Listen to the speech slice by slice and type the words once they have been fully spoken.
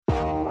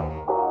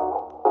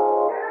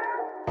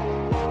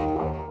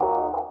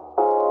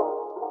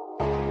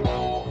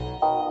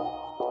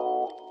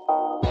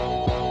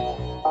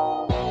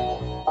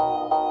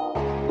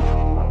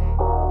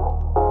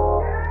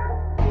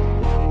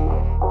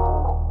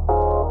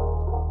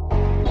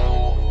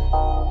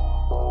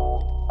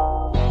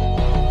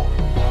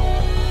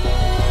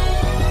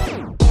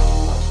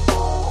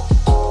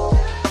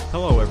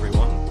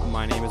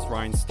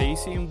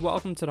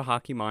welcome to the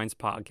Hockey Minds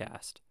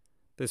podcast.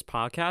 This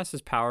podcast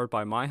is powered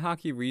by My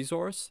Hockey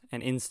Resource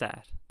and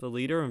Instat, the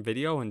leader in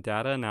video and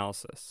data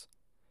analysis.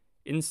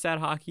 Instat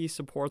Hockey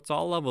supports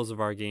all levels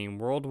of our game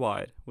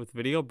worldwide with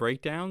video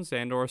breakdowns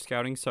and/or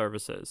scouting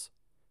services.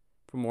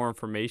 For more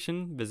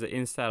information, visit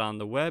Instat on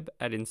the web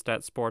at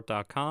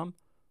instatsport.com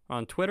or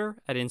on Twitter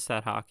at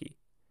InstatHockey.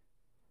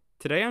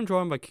 Today I'm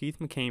joined by Keith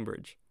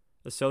McCambridge,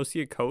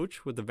 associate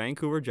coach with the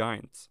Vancouver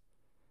Giants.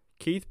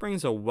 Keith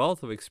brings a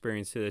wealth of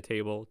experience to the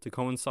table to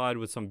coincide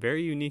with some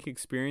very unique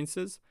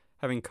experiences,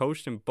 having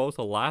coached in both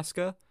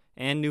Alaska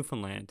and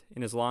Newfoundland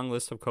in his long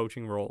list of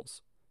coaching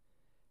roles.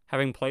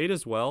 Having played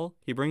as well,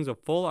 he brings a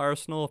full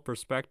arsenal of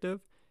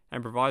perspective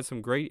and provides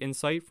some great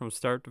insight from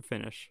start to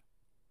finish.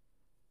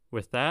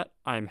 With that,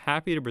 I am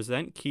happy to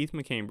present Keith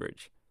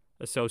McCambridge,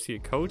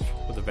 associate coach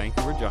with the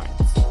Vancouver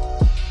Giants.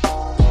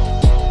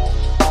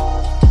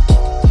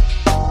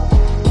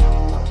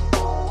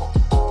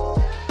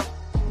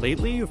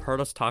 Lately, you've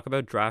heard us talk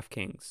about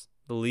DraftKings,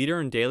 the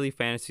leader in daily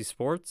fantasy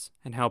sports,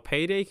 and how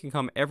payday can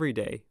come every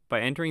day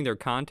by entering their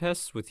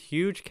contests with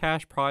huge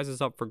cash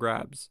prizes up for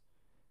grabs.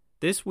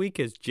 This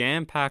week is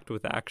jam-packed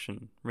with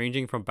action,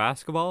 ranging from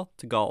basketball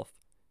to golf,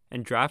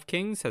 and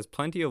DraftKings has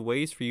plenty of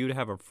ways for you to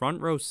have a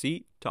front row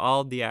seat to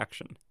all of the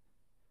action.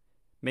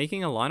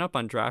 Making a lineup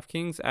on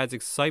DraftKings adds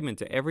excitement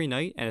to every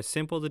night and is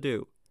simple to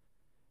do.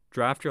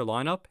 Draft your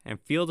lineup and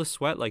feel the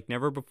sweat like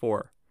never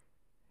before.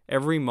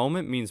 Every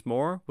moment means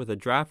more with a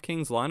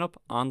DraftKings lineup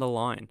on the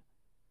line.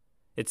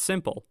 It's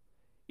simple.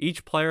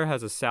 Each player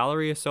has a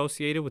salary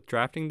associated with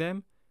drafting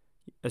them.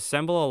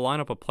 Assemble a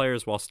lineup of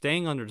players while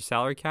staying under the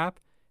salary cap,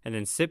 and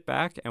then sit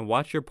back and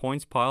watch your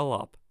points pile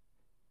up.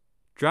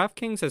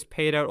 DraftKings has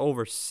paid out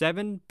over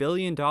 $7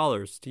 billion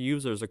to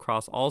users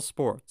across all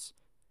sports,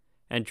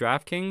 and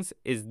DraftKings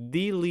is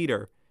the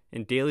leader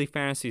in daily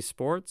fantasy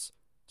sports,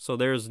 so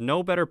there is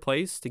no better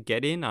place to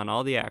get in on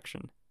all the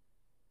action.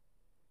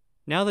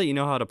 Now that you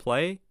know how to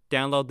play,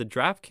 download the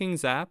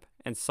DraftKings app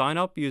and sign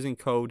up using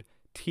code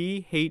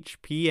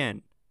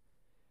THPN.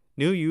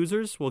 New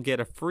users will get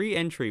a free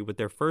entry with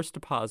their first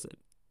deposit.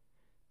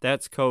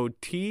 That's code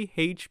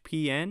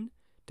THPN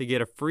to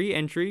get a free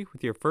entry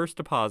with your first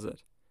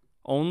deposit,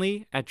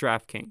 only at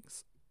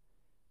DraftKings.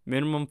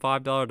 Minimum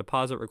 $5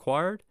 deposit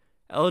required.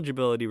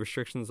 Eligibility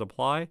restrictions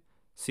apply.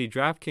 See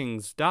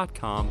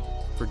DraftKings.com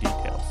for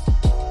details.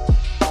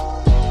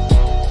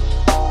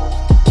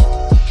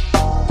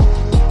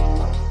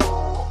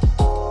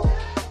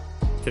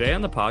 Today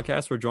on the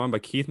podcast, we're joined by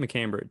Keith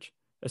McCambridge,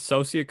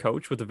 associate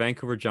coach with the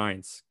Vancouver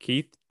Giants.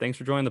 Keith, thanks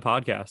for joining the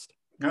podcast.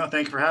 No,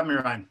 thank you for having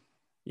me, Ryan.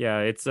 Yeah,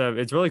 it's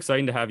really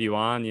exciting to have you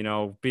on. You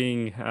know,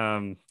 being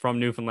from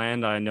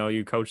Newfoundland, I know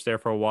you coached there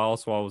for a while,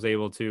 so I was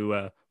able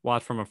to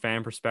watch from a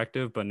fan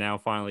perspective, but now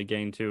finally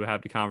getting to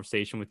have the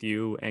conversation with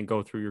you and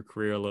go through your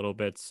career a little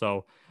bit.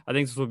 So I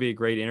think this will be a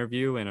great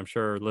interview, and I'm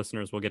sure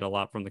listeners will get a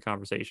lot from the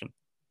conversation.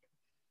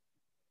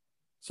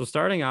 So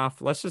starting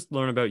off, let's just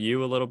learn about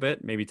you a little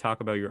bit, maybe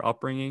talk about your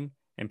upbringing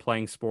and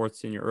playing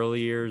sports in your early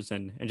years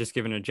and just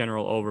giving a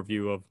general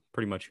overview of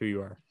pretty much who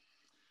you are.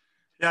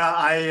 Yeah,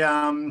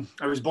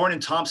 I was born in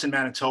Thompson,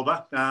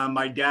 Manitoba.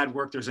 My dad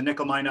worked, there's a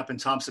nickel mine up in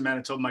Thompson,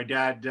 Manitoba. My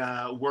dad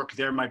worked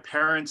there. My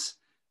parents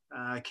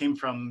came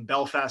from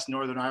Belfast,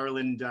 Northern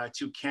Ireland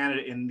to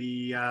Canada in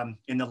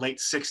the late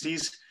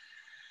 60s.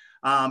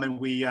 And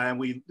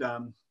we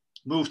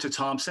moved to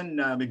Thompson,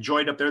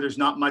 enjoyed up there. There's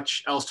not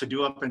much else to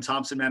do up in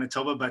Thompson,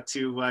 Manitoba, but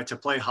to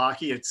play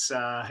hockey. It's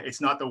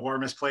not the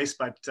warmest place,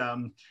 but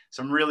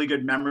some really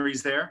good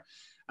memories there.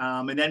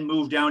 And then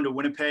moved down to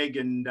Winnipeg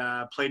and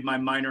played my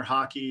minor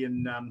hockey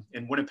in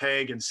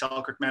Winnipeg and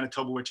Selkirk,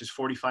 Manitoba, which is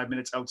 45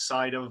 minutes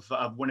outside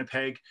of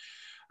Winnipeg.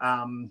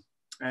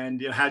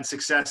 And had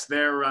success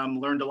there,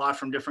 learned a lot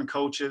from different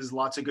coaches,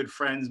 lots of good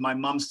friends. My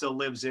mom still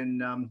lives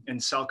in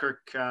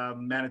Selkirk,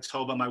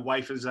 Manitoba. My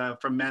wife is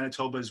from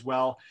Manitoba as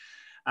well.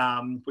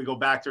 We go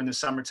back during the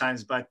summer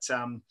times, but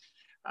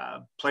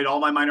played all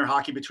my minor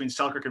hockey between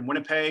Selkirk and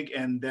Winnipeg.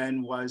 And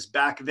then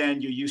back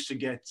then you used to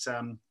get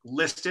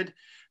listed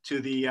to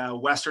the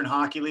Western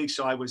Hockey League.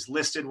 So I was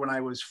listed when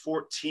I was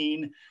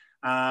 14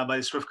 by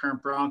the Swift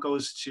Current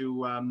Broncos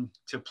to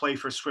play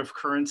for Swift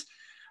Current.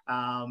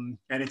 And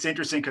it's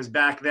interesting because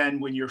back then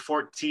when you're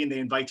 14, they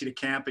invite you to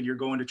camp and you're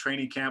going to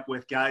training camp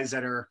with guys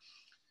that are,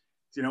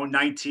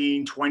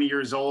 19, 20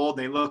 years old.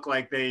 They look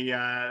like they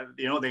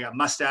got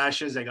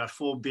mustaches, they got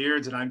full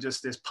beards, and I'm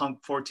just this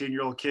punk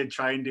 14-year-old kid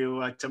trying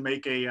to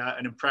make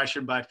an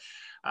impression. But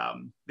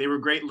they were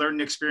great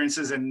learning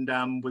experiences,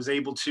 and was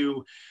able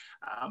to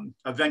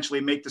eventually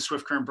make the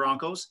Swift Current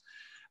Broncos.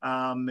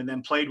 And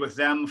then played with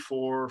them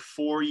for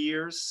 4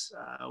 years.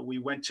 We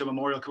went to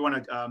Memorial,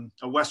 won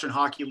a Western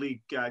Hockey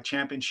League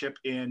championship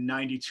in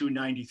 92,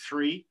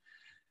 93,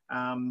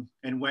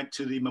 and went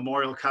to the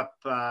Memorial Cup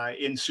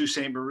in Sault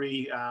Ste.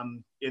 Marie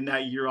in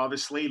that year,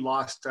 obviously.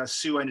 Lost,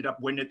 Sioux ended up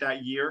winning it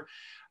that year.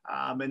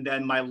 And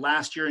then my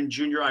last year in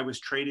junior, I was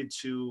traded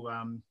to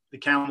the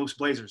Kamloops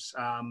Blazers.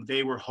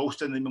 They were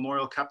hosting the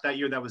Memorial Cup that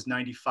year. That was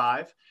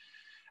 95.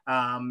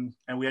 And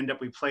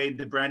we played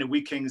the Brandon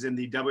Wheat Kings in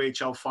the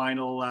WHL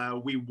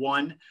final. We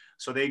won,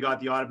 so they got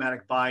the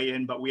automatic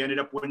buy-in, but we ended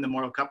up winning the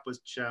Memorial Cup,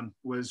 which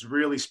was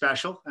really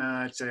special.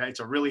 It's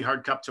a really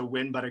hard cup to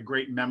win, but a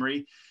great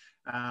memory.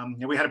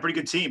 And we had a pretty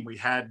good team. We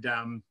had,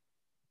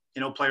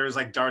 players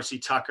like Darcy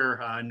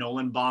Tucker,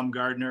 Nolan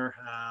Baumgardner,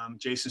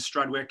 Jason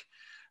Strudwick,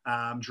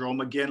 Jerome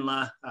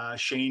McGinley,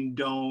 Shane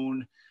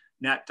Doan,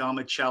 Nat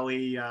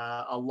Domicelli,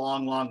 a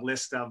long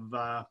list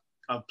of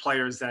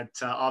players that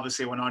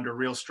obviously went on to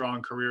real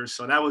strong careers.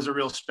 So that was a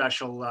real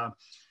special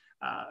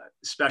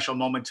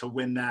moment to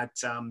win that,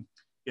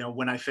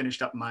 when I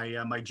finished up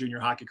my junior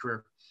hockey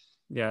career.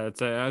 Yeah,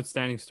 it's an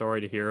outstanding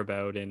story to hear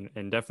about, and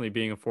definitely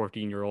being a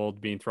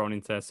 14-year-old being thrown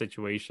into that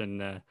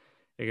situation,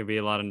 it could be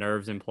a lot of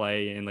nerves in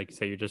play. And like you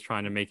say, you're just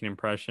trying to make an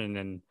impression,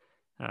 and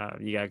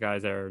you got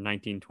guys that are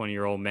 19,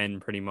 20-year-old men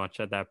pretty much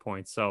at that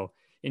point. So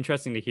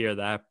interesting to hear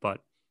that,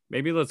 but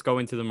maybe let's go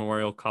into the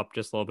Memorial Cup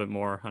just a little bit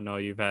more. I know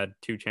you've had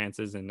 2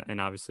 chances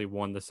and obviously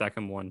won the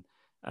second one.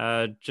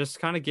 Just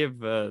kind of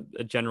give a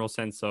general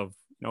sense of,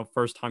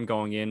 first time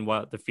going in,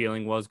 what the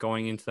feeling was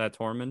going into that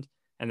tournament,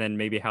 and then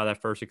maybe how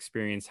that first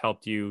experience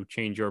helped you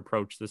change your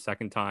approach the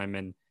second time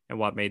and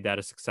what made that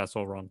a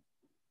successful run.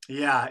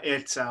 Yeah,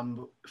 it's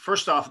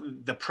first off,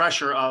 the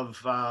pressure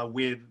of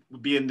with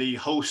being the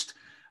host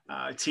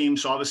team.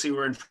 So obviously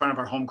we're in front of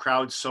our home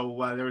crowd,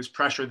 so there was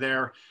pressure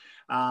there.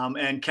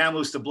 And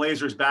Kamloops, the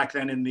Blazers back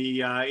then in the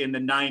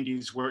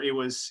 90s, where it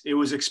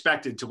was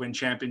expected to win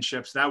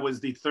championships. That was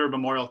the 3rd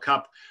Memorial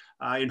Cup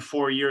in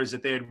 4 years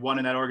that they had won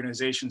in that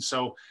organization.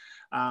 So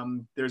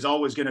there's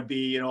always going to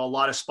be, a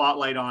lot of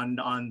spotlight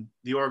on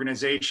the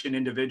organization,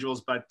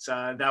 individuals, but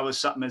that was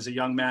something as a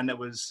young man that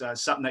was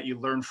something that you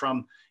learn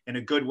from in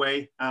a good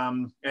way.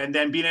 And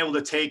then being able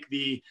to take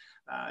the,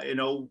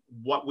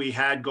 what we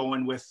had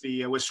going with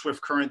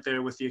Swift Current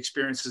there, with the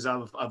experiences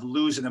of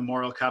losing the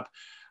Memorial Cup.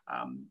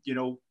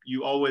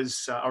 You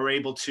always are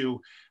able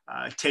to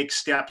take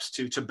steps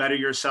to better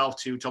yourself,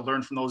 to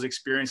learn from those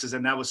experiences.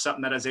 And that was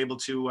something that I was able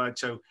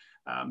to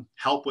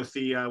help with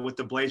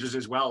the Blazers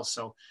as well.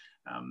 So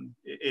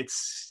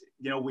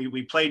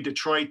we played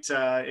Detroit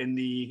in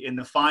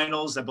the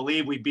finals. I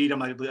believe we beat them.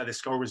 The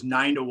score was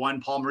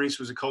 9-1. Paul Maurice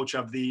was the coach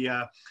of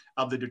the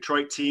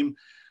Detroit team.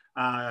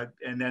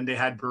 And then they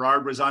had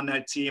Berard was on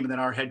that team. And then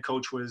our head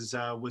coach was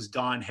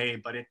Don Hay.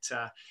 But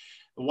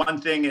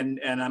one thing,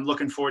 and I'm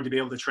looking forward to be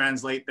able to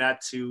translate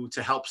that to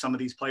help some of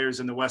these players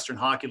in the Western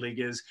Hockey League,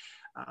 is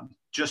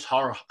just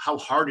how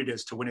hard it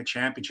is to win a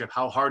championship,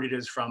 how hard it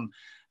is from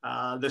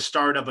the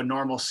start of a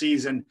normal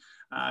season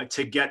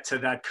to get to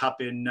that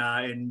cup in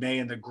May,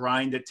 and the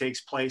grind that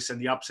takes place,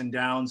 and the ups and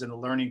downs, and the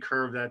learning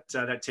curve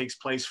that takes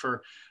place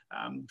for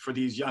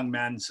these young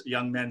men.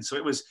 So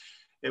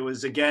it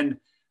was again,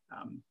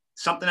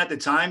 something at the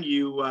time,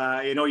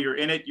 you're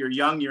in it, you're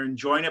young, you're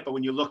enjoying it. But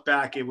when you look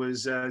back, it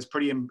was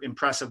pretty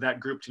impressive, that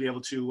group, to be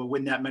able to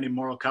win that many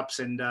Memorial Cups.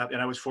 And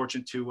I was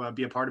fortunate to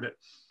be a part of it.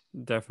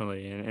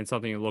 Definitely. And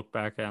something to look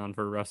back on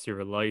for the rest of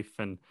your life.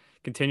 And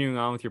continuing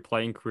on with your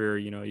playing career,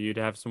 you'd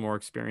have some more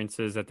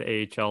experiences at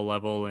the AHL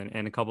level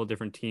and a couple of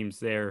different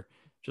teams there.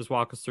 Just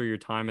walk us through your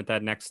time at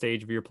that next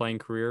stage of your playing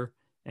career,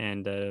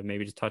 and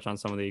maybe just touch on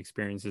some of the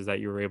experiences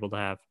that you were able to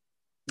have.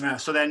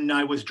 So then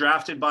I was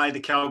drafted by the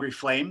Calgary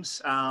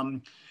Flames,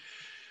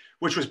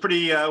 which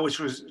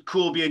was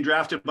cool, being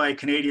drafted by a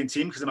Canadian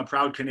team, because I'm a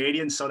proud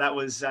Canadian. So that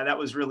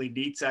was really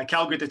neat.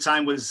 Calgary at the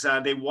time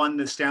they won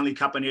the Stanley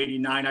Cup in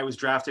 '89. I was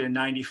drafted in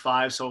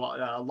 '95, so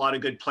a lot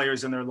of good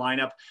players in their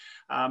lineup.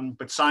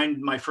 But signed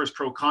my first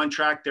pro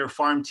contract. Their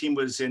farm team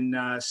was in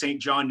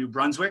St. John, New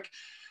Brunswick.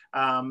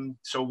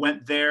 So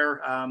went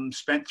there,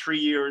 spent 3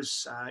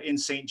 years in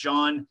St.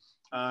 John.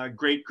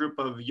 Great group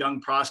of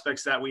young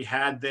prospects that we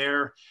had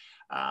there.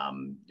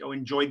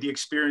 Enjoyed the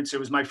experience. It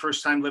was my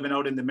first time living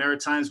out in the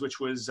Maritimes, which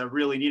was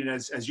really neat.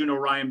 As you know,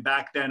 Ryan,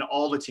 back then,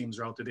 all the teams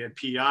were out there. They had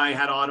PI,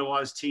 had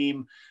Ottawa's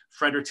team.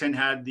 Fredericton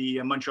had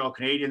the Montreal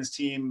Canadiens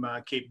team.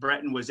 Cape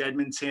Breton was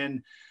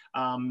Edmonton.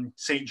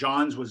 St.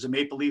 John's was the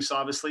Maple Leafs,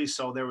 obviously.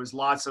 So there was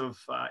lots of,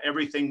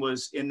 everything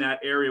was in that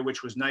area,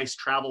 which was nice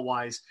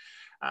travel-wise.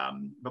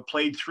 But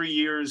played 3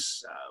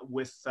 years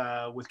with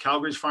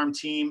Calgary's farm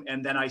team.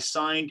 And then I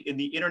signed in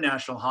the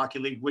International Hockey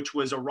League, which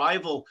was a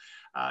rival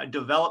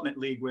development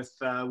league with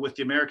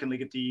the American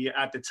League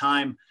at the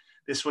time.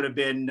 This would have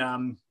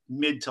been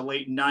mid to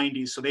late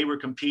 90s. So they were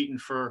competing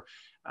for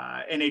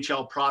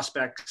NHL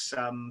prospects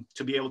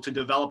to be able to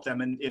develop them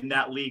in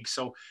that league.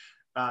 So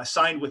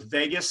signed with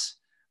Vegas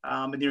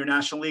in the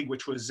International League,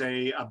 which was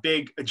a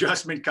big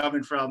adjustment,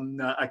 coming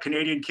from a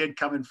Canadian kid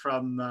coming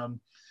from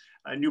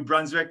New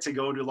Brunswick to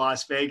go to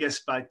Las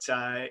Vegas. But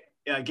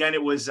again,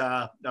 it was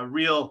a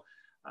real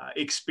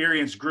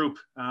experienced group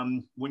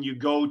when you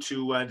go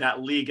to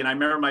that league. And I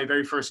remember my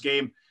very first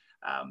game,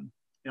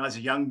 as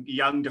a young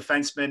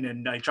defenseman,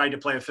 and I tried to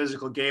play a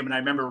physical game. And I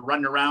remember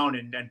running around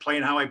and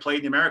playing how I played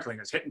in the American League.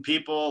 I was hitting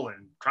people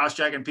and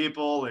cross-checking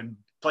people and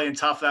playing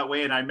tough that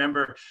way. And I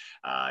remember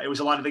it was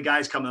a lot of the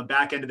guys coming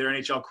back into their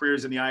NHL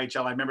careers in the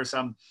IHL. I remember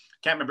can't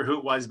remember who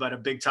it was, but a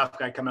big tough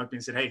guy coming up to me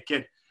and said, "Hey,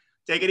 kid,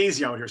 take it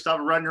easy out here. Stop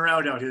running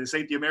around out here. This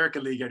ain't the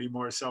American League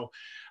anymore. So,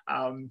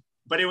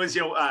 but it was,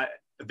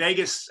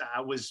 Vegas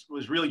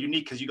was really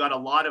unique because you got a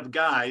lot of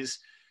guys,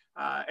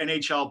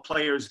 NHL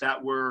players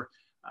that were,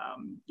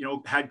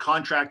 had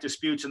contract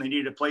disputes and they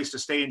needed a place to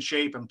stay in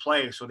shape and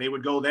play. So they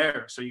would go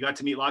there. So you got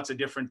to meet lots of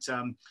different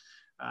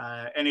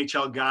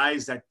NHL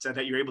guys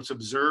that you're able to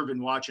observe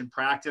and watch in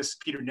practice.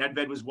 Peter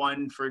Nedved was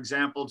one, for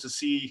example, to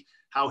see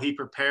how he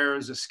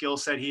prepares, the skill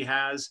set he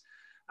has.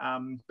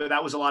 But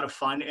that was a lot of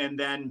fun. And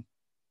then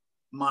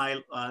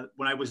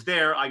when I was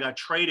there, I got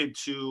traded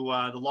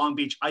to the Long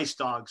Beach Ice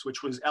Dogs,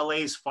 which was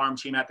LA's farm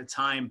team at the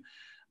time.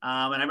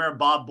 And I remember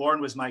Bob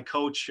Bourne was my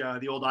coach,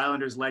 the old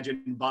Islanders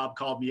legend. And Bob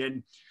called me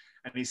in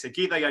and he said,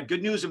 "Keith, I got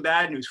good news and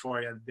bad news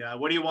for you.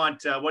 What do you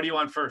want? What do you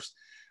want first?"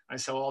 I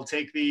said, "Well, I'll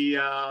take the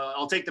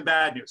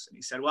bad news." And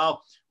he said,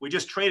 "Well, we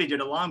just traded you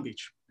to Long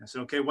Beach." I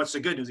said, "Okay, what's the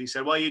good news?" He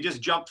said, "Well, you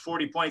just jumped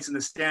 40 points in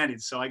the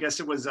standings." So I guess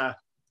it was a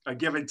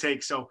give and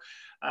take. So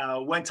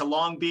went to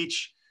Long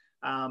Beach.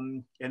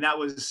 And that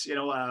was,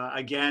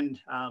 again,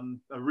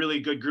 a really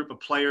good group of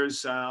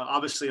players,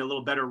 obviously a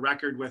little better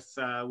record with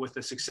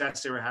the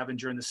success they were having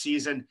during the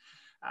season.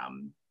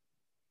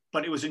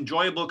 But it was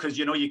enjoyable because,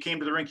 you came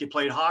to the rink, you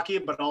played hockey,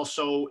 but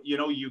also,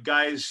 you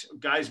guys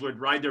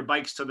would ride their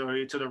bikes to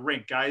the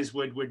rink. Guys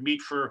would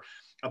meet for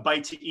a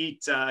bite to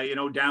eat,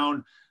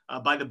 down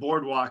by the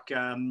boardwalk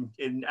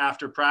in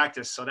after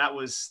practice. So that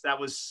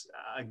was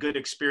a good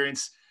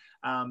experience.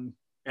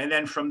 And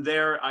then from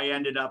there, I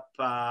ended up,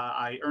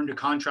 I earned a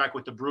contract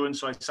with the Bruins.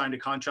 So I signed a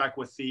contract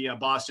with the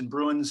Boston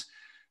Bruins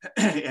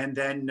and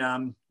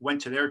then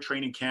went to their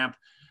training camp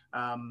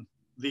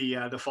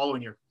the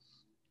following year.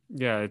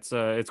 Yeah,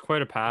 it's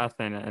quite a path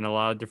and a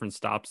lot of different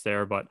stops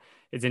there, but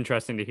it's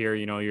interesting to hear,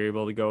 you're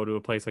able to go to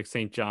a place like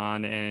St.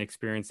 John and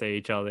experience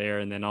the AHL there,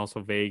 and then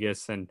also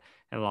Vegas and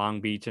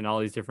Long Beach and all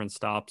these different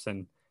stops.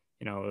 And,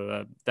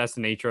 that's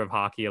the nature of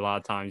hockey. A lot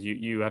of times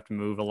you have to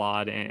move a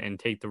lot and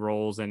take the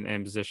roles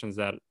and positions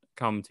that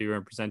come to you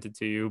and presented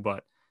to you.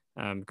 But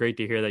great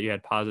to hear that you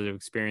had positive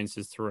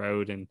experiences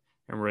throughout and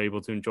were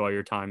able to enjoy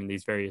your time in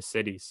these various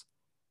cities.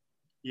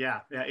 Yeah,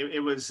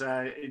 it was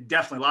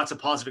definitely lots of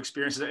positive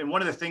experiences. And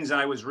one of the things that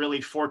I was really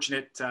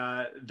fortunate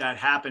that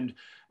happened,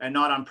 and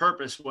not on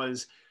purpose,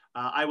 was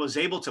I was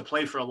able to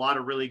play for a lot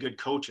of really good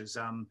coaches.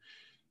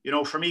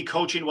 For me,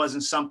 coaching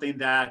wasn't something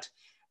that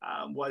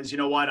was,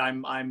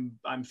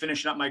 I'm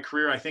finishing up my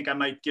career. I think I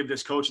might give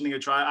this coaching thing a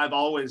try. I've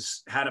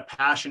always had a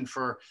passion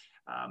for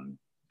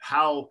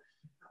how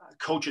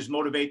coaches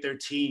motivate their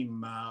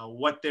team,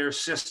 what their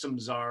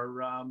systems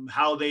are,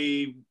 how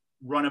they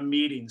run a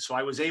meeting. So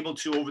I was able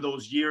to, over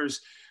those years,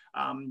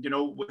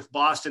 with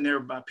Boston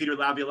there, Peter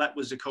Laviolette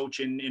was the coach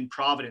in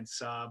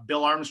Providence.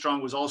 Bill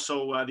Armstrong was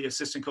also the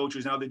assistant coach,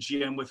 who's now the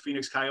GM with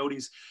Phoenix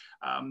Coyotes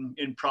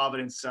in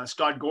Providence.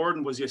 Scott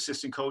Gordon was the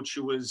assistant coach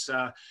who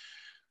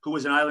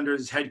was an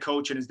Islanders head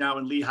coach and is now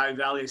in Lehigh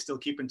Valley. I still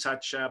keep in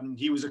touch.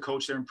 He was a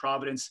coach there in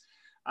Providence.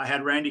 I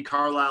had Randy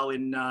Carlisle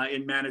in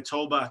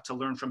Manitoba to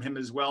learn from him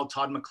as well.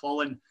 Todd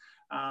McClellan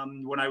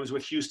when I was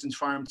with Houston's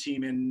farm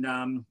team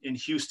in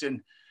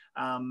Houston.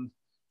 And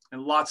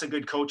lots of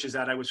good coaches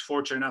that I was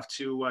fortunate enough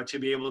to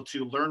be able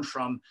to learn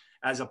from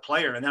as a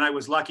player. And then I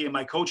was lucky in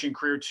my coaching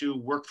career to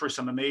work for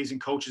some amazing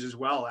coaches as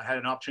well. I had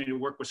an opportunity to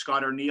work with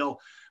Scott Arniel,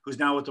 who's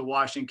now with the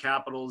Washington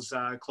Capitals,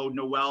 Claude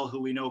Noel, who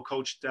we know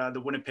coached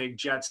the Winnipeg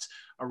Jets,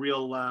 a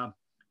real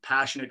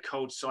passionate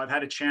coach. So I've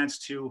had a chance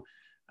to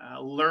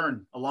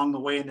learn along the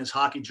way in this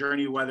hockey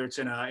journey, whether it's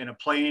in a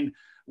plane,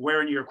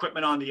 wearing your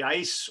equipment on the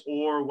ice,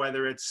 or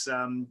whether it's,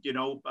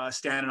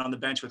 standing on the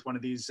bench with one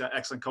of these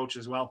excellent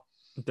coaches as well.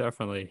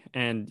 Definitely.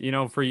 And,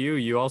 for you,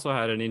 you also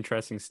had an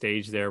interesting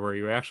stage there where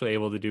you were actually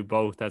able to do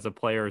both as a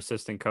player,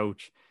 assistant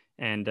coach.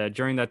 And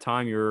during that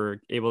time, you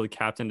were able to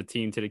captain the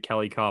team to the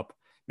Kelly Cup.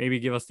 Maybe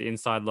give us the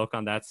inside look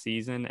on that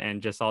season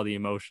and just all the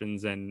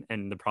emotions and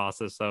the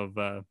process of,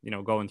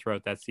 going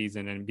throughout that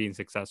season and being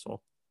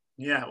successful.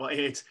 Yeah, well,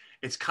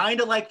 it's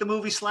kind of like the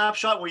movie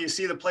Slapshot, where you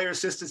see the player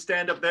assistant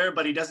stand up there,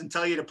 but he doesn't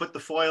tell you to put the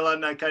foil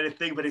on, that kind of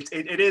thing. But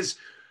it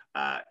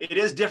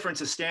is different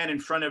to stand in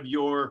front of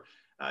your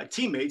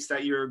teammates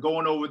that you're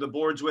going over the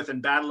boards with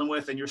and battling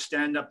with, and you're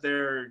standing up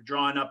there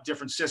drawing up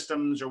different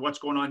systems or what's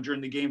going on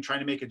during the game, trying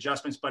to make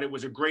adjustments. But it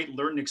was a great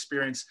learning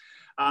experience.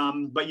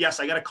 But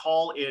yes, I got a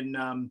call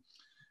in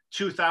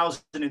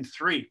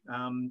 2003,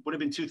 would have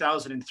been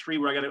 2003,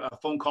 where I got a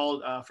phone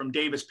call from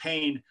Davis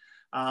Payne,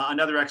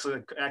 another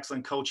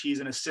excellent coach.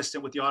 He's an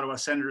assistant with the Ottawa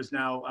Senators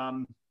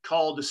now,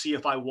 called to see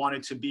if I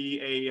wanted to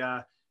be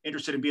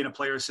interested in being a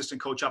player assistant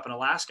coach up in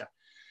Alaska.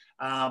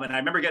 And I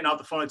remember getting out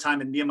the phone at the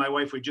time, and me and my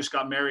wife, we just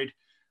got married.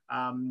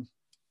 And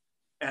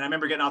I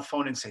remember getting off the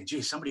phone and saying,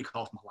 "Gee, somebody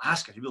called from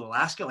Alaska. You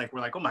Alaska?" Like, we're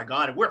like, "Oh my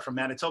God," we're from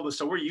Manitoba,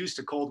 so we're used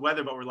to cold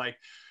weather, but we're like,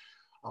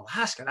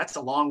 Alaska, that's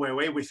a long way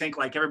away. We think,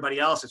 like everybody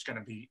else, it's going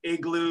to be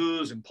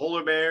igloos and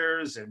polar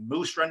bears and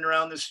moose running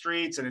around the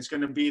streets, and it's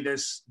going to be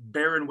this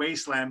barren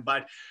wasteland.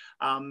 But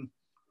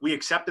we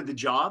accepted the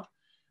job.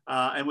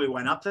 And we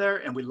went up there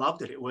and we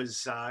loved it. It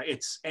was,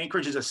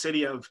 Anchorage is a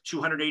city of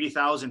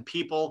 280,000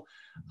 people.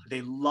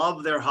 They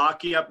love their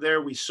hockey up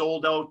there. We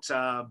sold out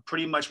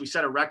pretty much. We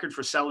set a record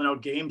for selling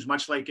out games,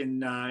 much like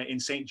in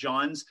St.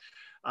 John's.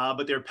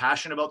 But they're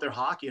passionate about their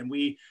hockey, and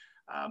we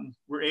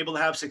were able to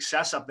have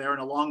success up there.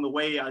 And along the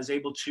way, I was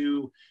able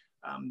to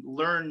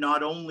learn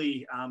not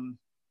only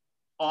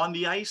on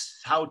the ice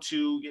how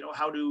to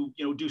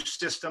do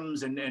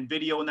systems and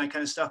video and that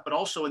kind of stuff, but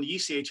also in the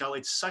ECHL,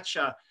 it's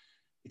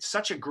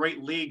such a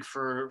great league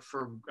for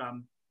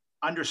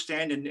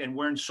understanding and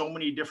wearing so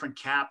many different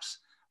caps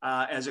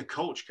as a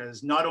coach,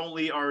 because not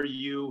only are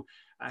you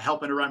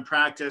helping to run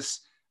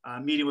practice,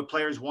 meeting with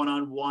players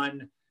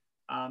one-on-one,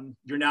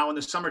 you're now in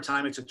the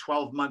summertime. It's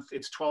 12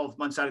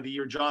 months out of the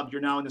year job.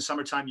 You're now in the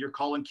summertime. You're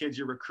calling kids,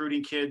 you're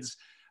recruiting kids.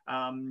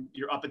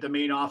 You're up at the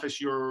main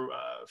office. You're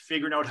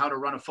figuring out how to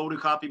run a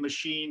photocopy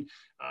machine.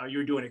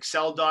 You're doing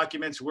Excel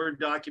documents, Word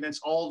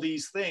documents, all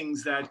these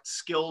things, that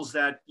skills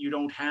that you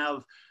don't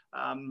have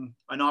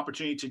an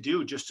opportunity to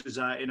do just as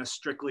in a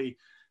strictly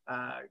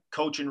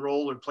coaching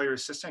role or player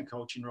assistant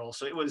coaching role.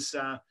 So it was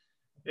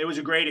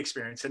a great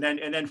experience. And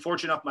then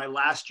fortunate enough, my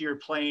last year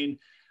playing,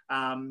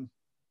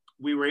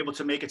 we were able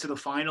to make it to the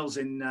finals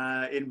and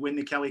win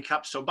the Kelly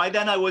Cup. So by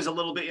then I was a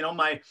little bit,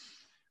 my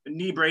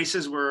knee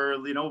braces were,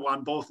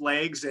 on both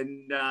legs,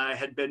 and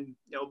had been,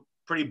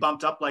 pretty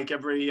bumped up like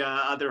every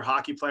other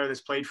hockey player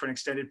that's played for an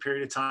extended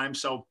period of time.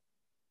 So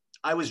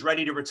I was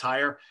ready to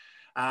retire.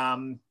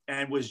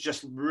 And was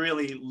just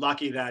really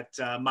lucky that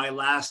my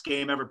last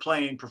game ever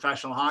playing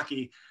professional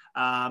hockey,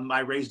 I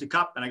raised a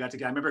cup and I got to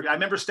go. I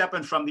remember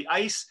stepping from the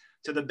ice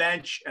to the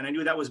bench, and I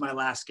knew that was my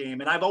last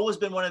game. And I've always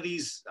been one of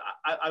these,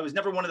 I was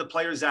never one of the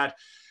players that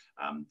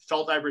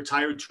felt I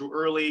retired too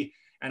early,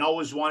 and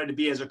always wanted to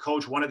be, as a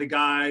coach, one of the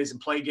guys and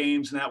play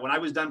games and that. When I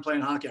was done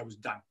playing hockey, I was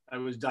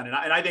done. And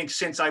I think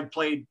since I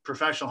played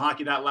professional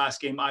hockey, that last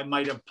game, I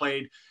might have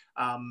played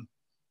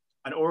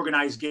an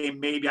organized game.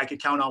 Maybe I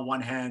could count on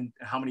one hand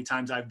how many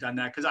times I've done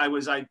that. Cause I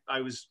was,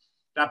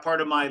 that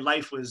part of my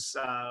life was,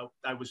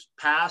 I was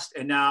past.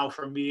 And now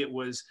for me, it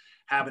was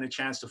having a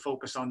chance to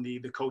focus on the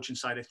coaching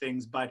side of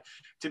things, but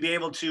to be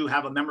able to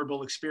have a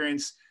memorable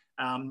experience,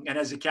 and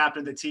as a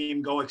captain of the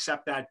team, go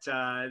accept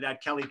that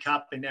Kelly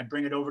Cup and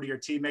bring it over to your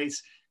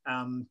teammates.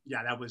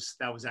 That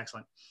was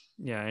excellent.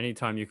 Yeah,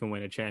 anytime you can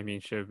win a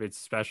championship, it's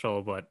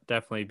special, but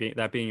definitely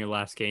being your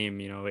last game,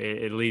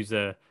 it leaves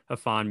a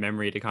fond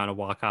memory to kind of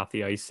walk off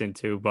the ice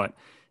into. But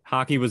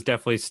hockey was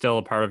definitely still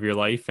a part of your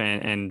life,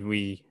 and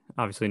we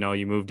obviously know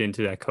you moved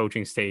into that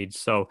coaching stage.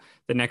 So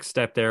the next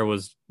step there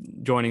was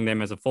joining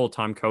them as a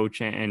full-time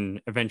coach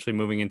and eventually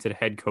moving into the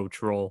head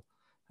coach role.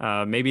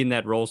 Maybe in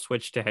that role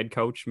switch to head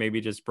coach, maybe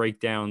just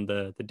break down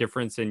the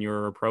difference in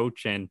your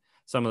approach and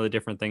some of the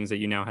different things that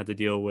you now had to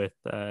deal with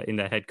in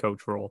that head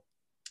coach role.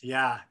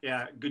 Yeah.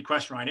 Good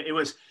question, Ryan. It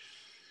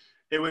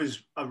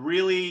was a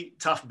really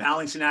tough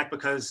balancing act,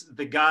 because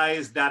the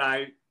guys that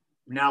I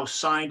now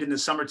signed in the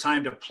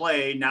summertime to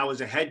play now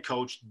as a head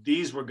coach,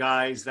 these were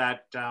guys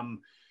that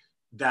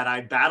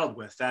I battled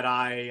with, that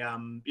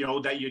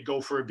that you'd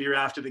go for a beer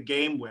after the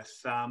game with,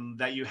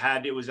 that you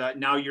had, it was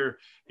now you're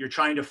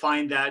trying to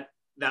find that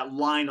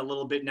line a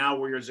little bit now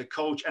where you're as a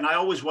coach. And I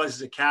always was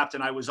as a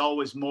captain. I was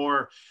always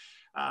more,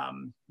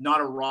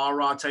 not a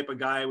rah type of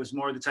guy. I was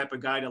more the type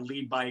of guy to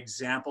lead by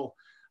example.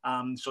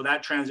 So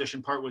that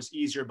transition part was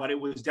easier, but it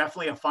was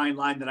definitely a fine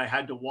line that I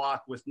had to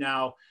walk with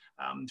now,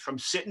 from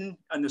sitting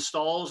in the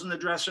stalls in the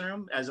dressing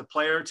room as a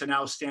player to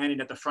now standing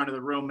at the front of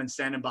the room and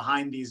standing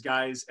behind these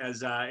guys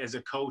as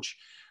a coach.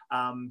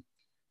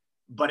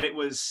 But it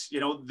was,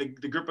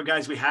 the group of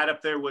guys we had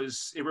up there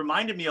it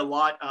reminded me a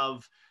lot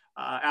of,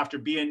 after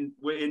being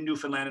in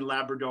Newfoundland and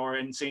Labrador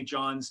and St.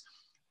 John's,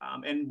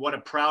 and what a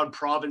proud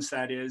province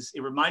that is.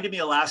 It reminded me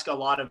of Alaska, a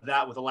lot of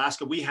that. With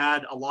Alaska, we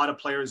had a lot of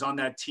players on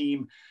that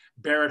team: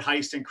 Barrett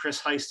Heiston,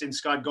 Chris Heiston,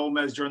 Scott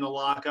Gomez during the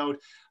lockout,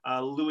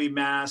 Louis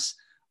Mass,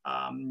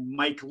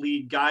 Mike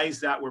Lee, guys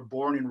that were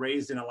born and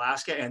raised in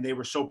Alaska, and they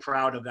were so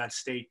proud of that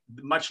state,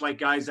 much like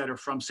guys that are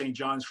from St.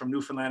 John's, from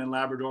Newfoundland and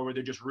Labrador, where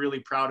they're just really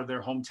proud of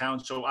their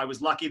hometown. So I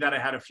was lucky that I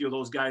had a few of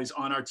those guys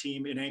on our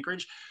team in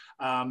Anchorage,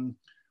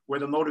 where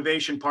the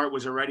motivation part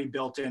was already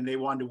built in. They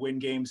wanted to win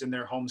games in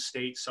their home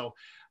state. So,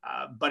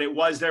 but it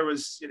was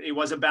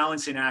a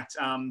balancing act.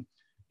 And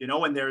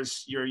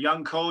you're a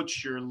young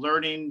coach, you're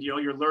learning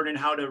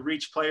how to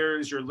reach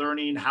players, you're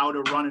learning how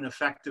to run an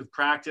effective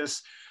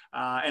practice.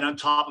 And on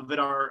top of it,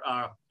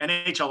 our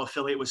NHL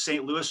affiliate was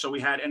St. Louis. So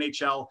we had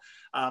NHL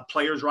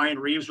players. Ryan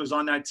Reeves was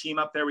on that team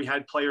up there. We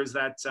had players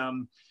that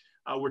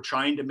were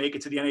trying to make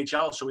it to the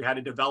NHL. So we had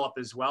to develop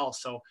as well.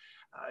 So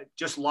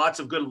just lots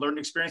of good learning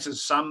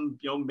experiences. Some,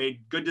 made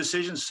good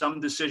decisions,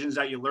 some decisions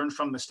that you learned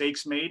from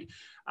mistakes made.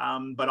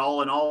 But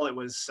all in all, it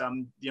was,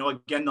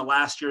 again, the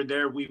last year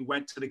there, we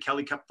went to the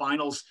Kelly Cup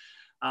finals,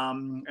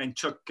 and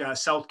took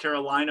South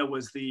Carolina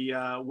was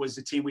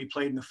the team we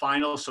played in the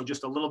finals. So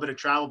just a little bit of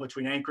travel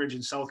between Anchorage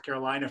and South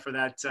Carolina for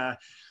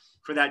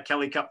that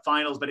Kelly Cup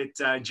finals. But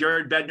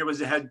Jared Bednar was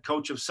the head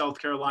coach of South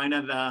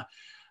Carolina.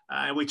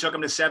 and we took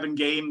them to 7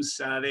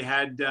 games. They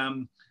had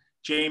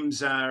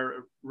James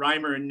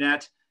Reimer in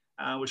net,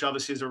 which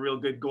obviously is a real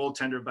good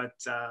goaltender. But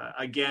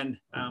again,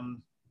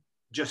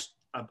 just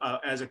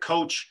as a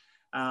coach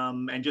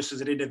and just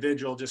as an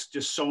individual,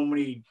 just so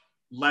many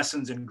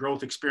lessons and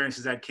growth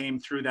experiences that came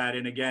through that.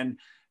 And again,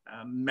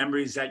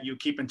 memories that you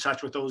keep in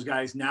touch with those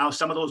guys. Now,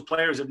 some of those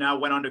players have now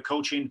went on to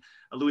coaching.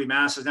 Louis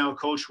Mass is now a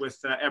coach with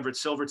Everett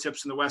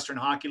Silvertips in the Western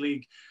Hockey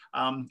League.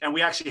 And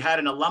we actually had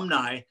an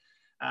alumni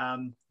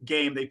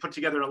game. They put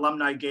together an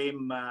alumni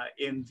game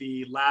in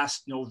the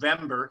last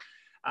November,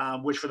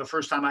 which for the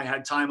first time I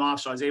had time off.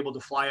 So I was able to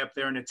fly up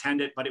there and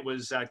attend it, but it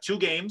was 2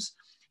 games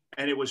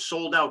and it was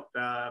sold out.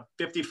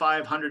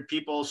 5,500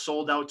 people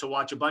sold out to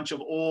watch a bunch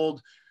of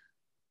old,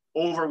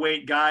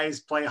 overweight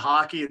guys play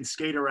hockey and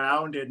skate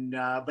around. And,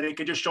 but it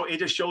just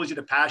shows you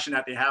the passion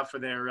that they have for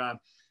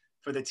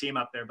the team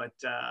up there.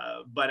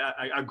 But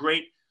a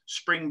great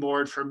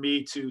springboard for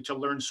me to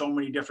learn so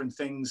many different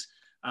things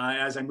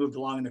as I moved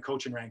along in the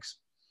coaching ranks.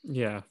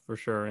 Yeah, for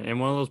sure. And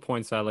one of those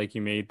points that like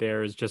you made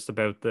there is just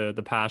about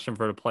the passion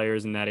for the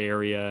players in that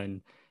area.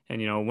 And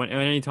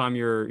anytime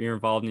you're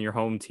involved in your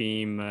home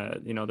team,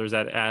 there's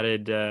that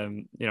added,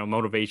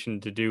 motivation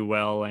to do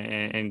well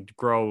and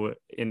grow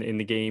in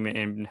the game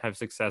and have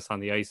success on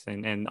the ice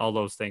and all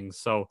those things.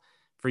 So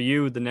for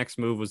you, the next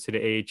move was to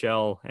the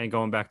AHL and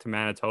going back to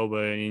Manitoba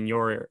in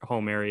your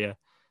home area.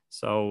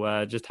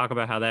 So just talk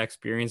about how that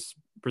experience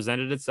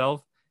presented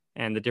itself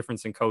and the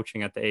difference in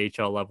coaching at the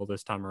AHL level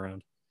this time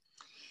around.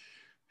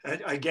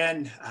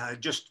 Again,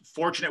 just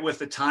fortunate with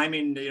the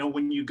timing.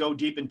 When you go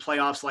deep in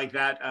playoffs like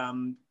that,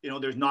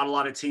 there's not a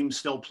lot of teams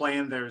still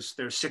playing. There's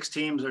 6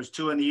 teams. There's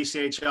 2 in the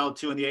ECHL,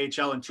 2 in the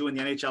AHL, and 2 in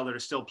the NHL that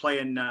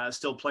are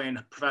still playing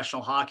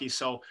professional hockey.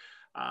 So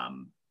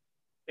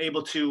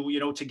able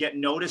to get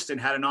noticed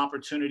and had an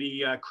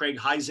opportunity. Craig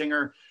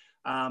Heisinger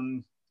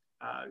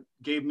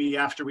gave me,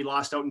 after we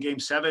lost out in Game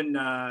 7,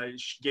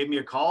 gave me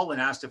a call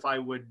and asked if I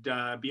would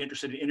be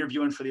interested in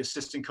interviewing for the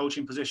assistant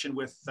coaching position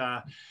with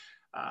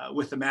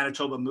the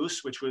Manitoba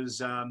Moose, which was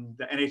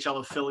the NHL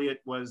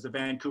affiliate was the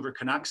Vancouver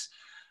Canucks.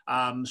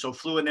 So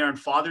flew in there on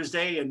Father's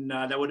Day, and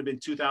that would have been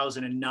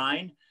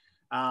 2009.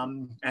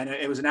 And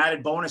it was an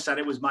added bonus that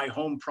it was my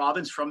home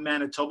province from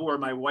Manitoba, where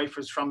my wife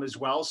was from as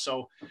well.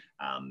 So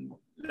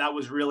that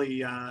was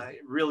really,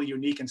 really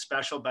unique and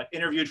special. But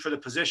interviewed for the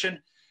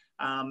position.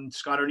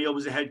 Scott O'Neill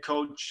was the head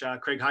coach.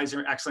 Craig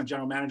Heisinger, excellent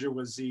general manager,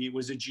 was the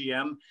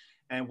GM,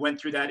 and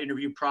went through that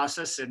interview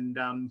process. And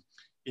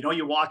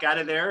you walk out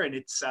of there, and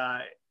it's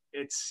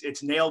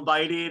nail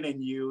biting,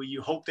 and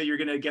you hope that you're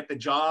going to get the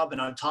job.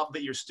 And on top of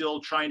it, you're still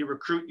trying to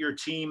recruit your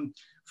team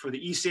for the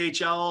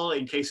ECHL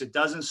in case it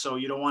doesn't. So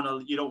you don't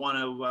want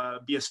to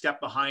be a step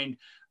behind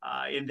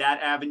in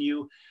that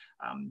avenue.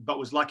 But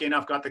was lucky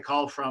enough, got the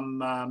call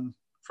from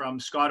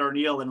Scott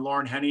O'Neill and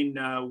Lauren Henning,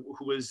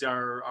 who was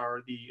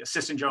the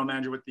assistant general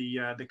manager with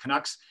the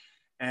Canucks,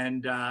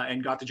 and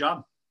got the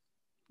job.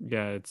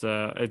 Yeah,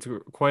 it's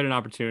quite an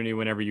opportunity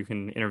whenever you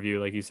can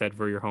interview, like you said,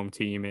 for your home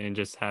team and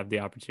just have the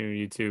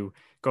opportunity to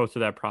go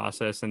through that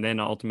process and then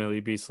ultimately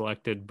be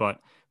selected. But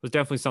it was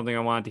definitely something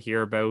I wanted to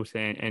hear about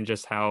and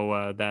just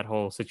how that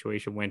whole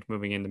situation went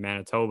moving into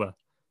Manitoba.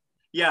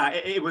 Yeah,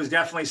 it was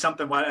definitely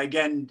something.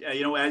 Again,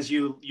 as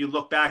you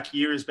look back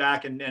years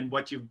back and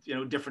what you've,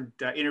 different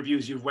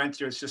interviews you've went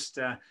through, it's just,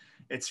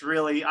 it's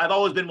really, I've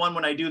always been one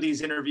when I do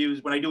these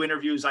interviews, when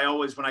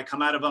I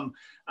come out of them,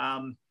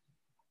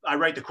 I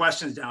write the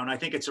questions down. I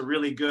think it's a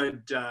really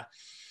good,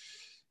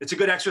 it's a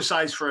good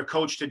exercise for a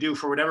coach to do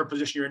for whatever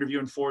position you're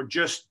interviewing for,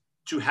 just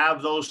to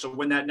have those. So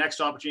when that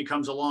next opportunity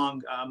comes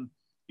along,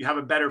 you have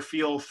a better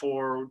feel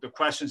for the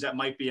questions that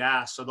might be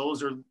asked. So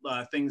those are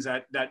things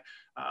that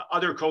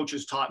other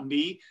coaches taught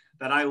me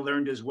that I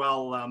learned as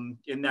well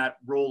in that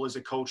role as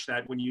a coach,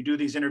 that when you do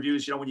these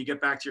interviews, when you get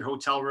back to your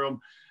hotel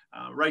room,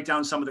 write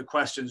down some of the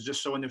questions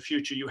just so in the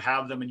future you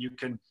have them and you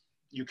can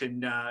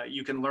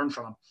learn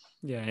from them.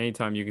 Yeah,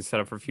 anytime you can set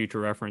up for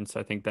future reference,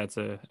 I think that's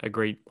a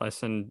great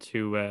lesson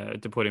to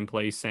put in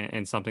place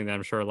and something that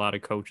I'm sure a lot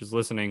of coaches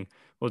listening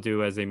will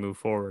do as they move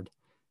forward.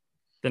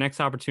 The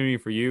next opportunity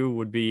for you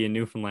would be in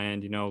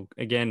Newfoundland,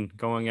 again,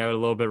 going out a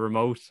little bit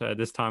remote,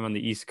 this time on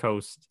the East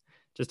Coast.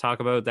 Just talk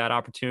about that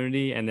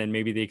opportunity and then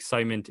maybe the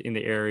excitement in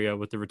the area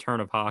with the return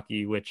of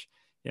hockey, which,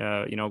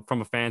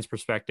 from a fan's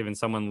perspective and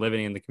someone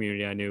living in the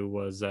community I knew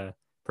was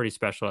pretty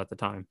special at the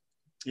time.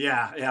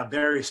 Yeah,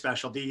 very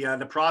special.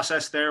 The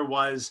process there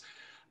was,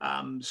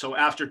 so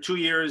after 2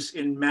 years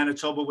in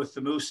Manitoba with the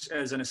Moose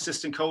as an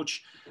assistant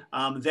coach,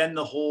 then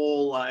the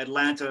whole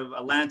Atlanta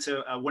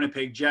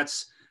Winnipeg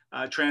Jets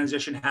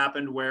transition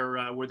happened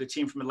where the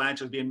team from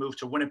Atlanta was being moved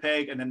to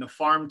Winnipeg, and then the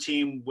farm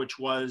team, which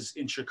was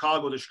in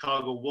Chicago, the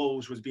Chicago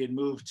Wolves, was being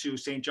moved to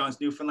St.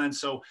 John's, Newfoundland.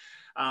 So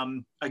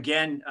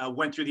again,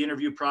 went through the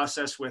interview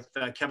process with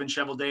Kevin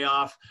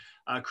Cheveldayoff,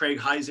 Craig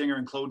Heisinger,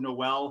 and Claude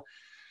Noel.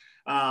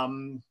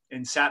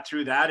 And sat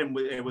through that and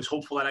it was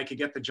hopeful that I could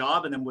get the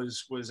job, and then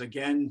was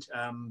again,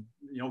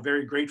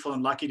 very grateful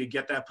and lucky to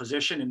get that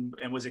position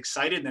and was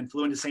excited, and then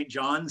flew into St.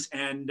 John's.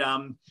 And,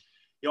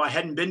 I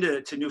hadn't been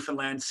to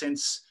Newfoundland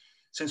since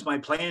since my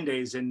playing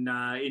days in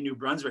New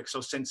Brunswick.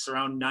 So since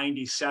around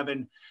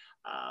 '97.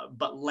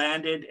 But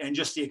landed, and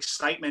just the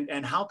excitement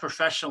and how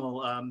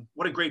professional,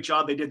 what a great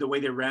job they did, the way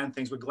they ran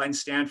things with Glenn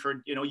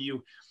Stanford.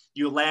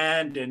 You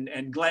land,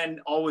 and Glenn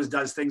always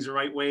does things the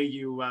right way.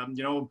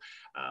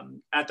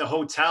 At the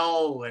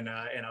hotel, and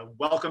a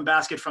welcome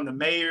basket from the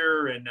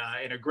mayor, and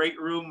in a great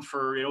room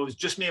for, it was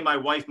just me and my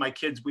wife, my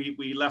kids.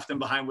 We left them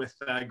behind with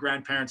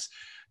grandparents,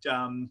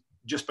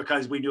 just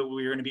because we knew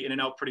we were going to be in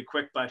and out pretty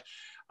quick. But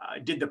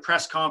did the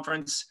press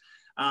conference.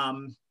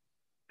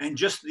 And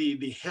just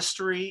the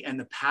history and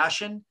the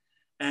passion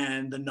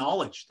and the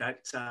knowledge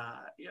that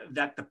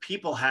the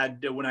people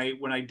had when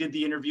I did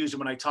the interviews, and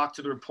when I talked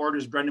to the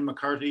reporters, Brendan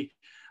McCarthy,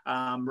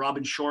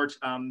 Robin Short,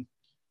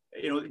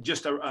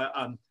 just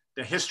the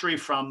history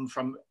from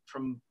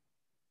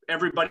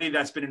everybody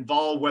that's been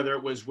involved, whether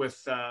it was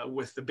with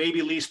the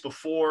baby lease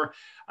before,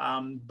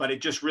 but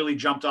it just really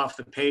jumped off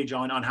the page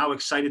on how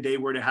excited they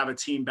were to have a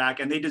team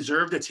back, and they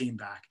deserved a team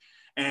back,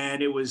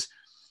 and it was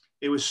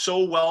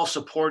so well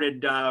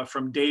supported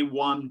from day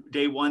one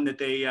that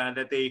they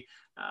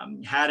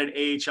had an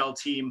AHL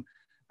team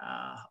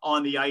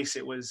on the ice.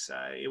 It was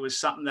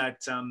something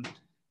that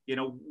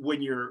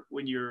when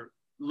you're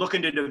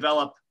looking to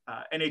develop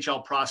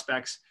NHL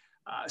prospects,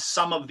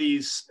 some of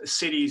these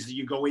cities that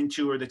you go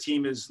into or the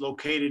team is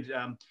located,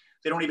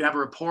 they don't even have a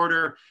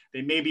reporter.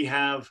 They maybe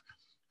have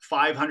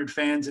 500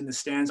 fans in the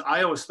stands.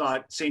 I always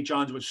thought St.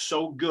 John's was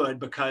so good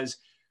because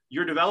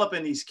you're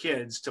developing these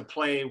kids to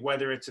play,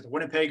 whether it's at the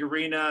Winnipeg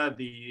Arena,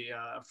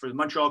 for the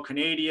Montreal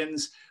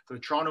Canadiens, for the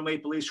Toronto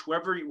Maple Leafs,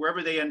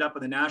 wherever they end up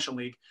in the National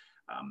League.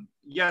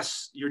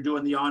 Yes, you're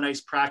doing the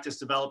on-ice practice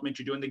development,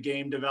 you're doing the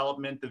game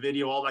development, the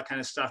video, all that kind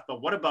of stuff.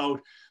 But what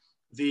about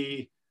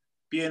the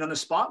being on the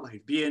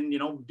spotlight, being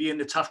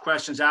the tough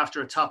questions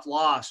after a tough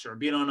loss, or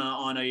being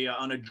on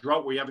a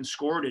drought where you haven't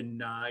scored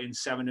in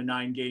 7 to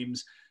 9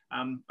 games?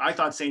 I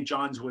thought St.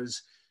 John's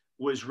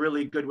was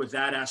really good with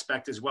that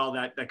aspect as well.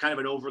 That kind of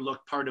an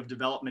overlooked part of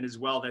development as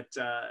well.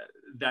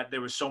 That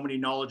there were so many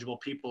knowledgeable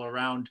people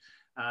around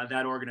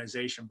that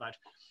organization. But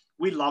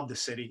we love the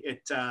city.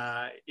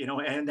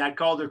 And that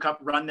Calder Cup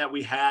run that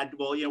we had.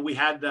 Well, we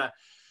had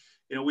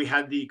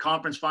the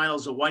conference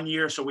finals of 1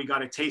 year, so we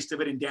got a taste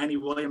of it. And Danny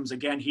Williams,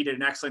 again, he did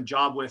an excellent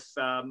job with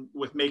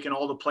making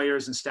all the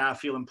players and staff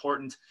feel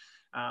important.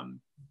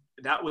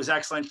 That was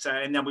excellent.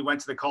 And then we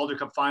went to the Calder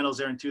Cup finals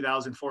there in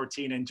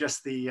 2014, and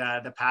just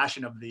the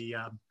passion of the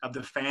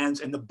fans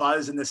and the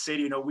buzz in the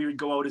city. We would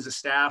go out as a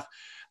staff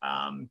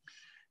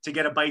to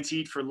get a bite to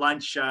eat for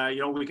lunch.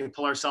 We could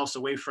pull ourselves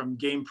away from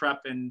game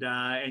prep, and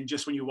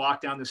just when you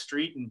walk down the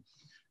street and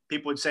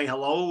people would say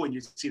hello, and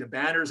you'd see the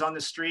banners on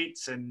the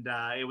streets, and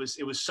it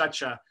was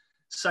such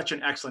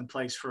an excellent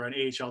place for an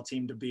AHL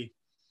team to be.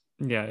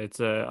 Yeah,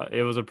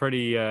 it was a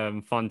pretty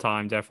fun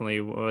time,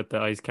 definitely, with the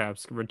Ice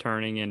Caps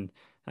returning, and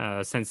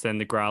since then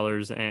the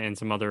Growlers and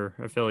some other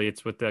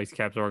affiliates with the Ice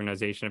Caps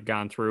organization have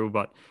gone through.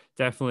 But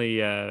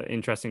definitely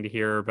interesting to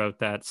hear about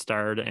that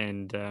start,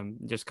 and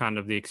just kind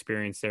of the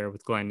experience there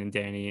with Glenn and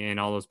Danny and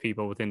all those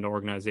people within the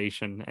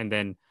organization, and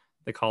then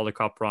the Calder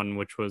Cup run,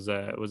 which was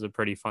a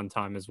pretty fun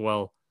time as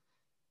well.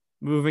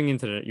 Moving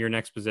into your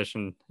next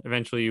position,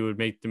 eventually you would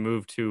make the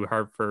move to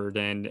Hartford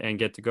and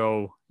get to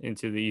go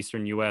into the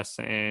Eastern US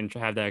and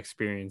have that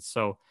experience.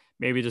 So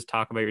maybe just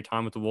talk about your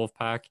time with the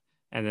Wolfpack,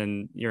 and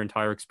then your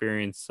entire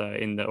experience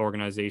in the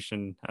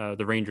organization,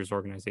 the Rangers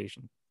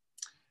organization.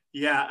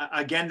 Yeah,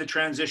 again, the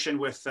transition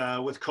with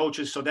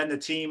coaches. So then the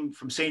team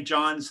from St.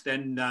 John's,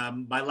 then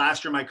my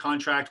last year, my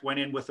contract went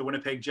in with the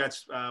Winnipeg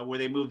Jets, where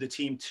they moved the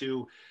team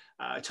to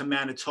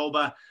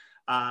Manitoba.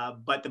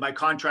 But my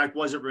contract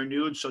wasn't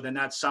renewed. So then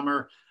that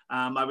summer,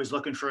 I was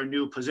looking for a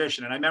new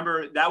position. And I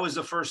remember that was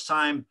the first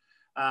time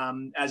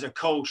as a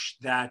coach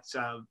that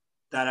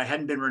I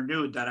hadn't been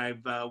renewed, that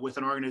I've with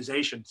an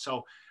organization.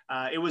 So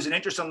it was an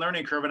interesting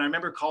learning curve. And I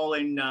remember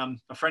calling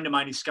a friend of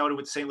mine. He scouted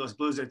with the St. Louis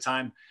Blues at the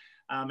time,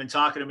 and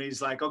talking to him.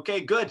 He's like,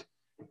 "Okay, good.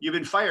 You've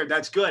been fired.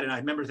 That's good." And I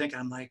remember thinking,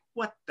 I'm like,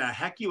 what the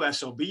heck, you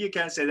SOB? You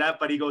can't say that.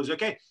 But he goes,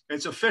 "Okay,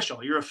 it's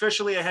official. You're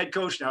officially a head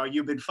coach now.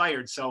 You've been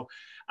fired." So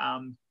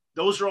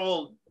those are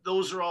all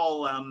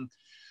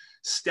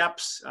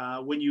steps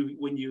when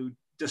you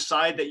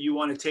decide that you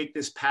want to take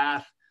this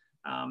path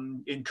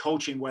in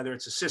coaching, whether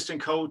it's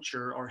assistant coach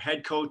or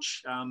head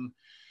coach.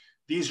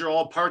 These are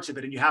all parts of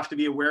it, and you have to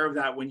be aware of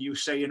that when you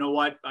say, you know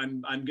what,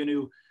 I'm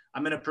going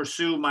to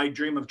pursue my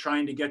dream of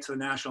trying to get to the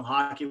National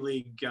Hockey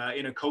League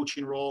in a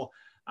coaching role.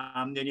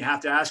 Then you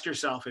have to ask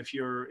yourself if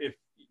you're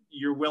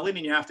willing,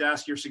 and you have to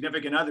ask your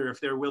significant other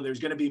if they're willing. There's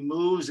going to be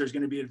moves, there's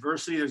going to be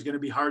adversity, there's going to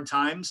be hard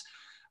times.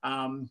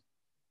 And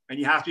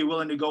you have to be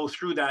willing to go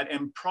through that.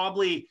 And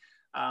probably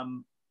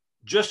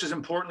just as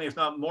importantly, if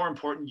not more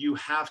important, you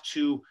have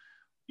to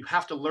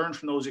learn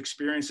from those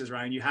experiences,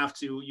 Ryan. You have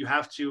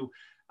to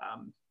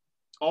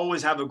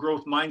always have a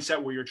growth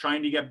mindset where you're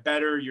trying to get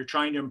better. You're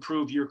trying to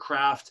improve your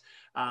craft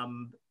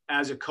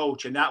as a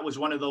coach. And that was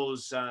one of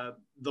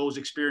those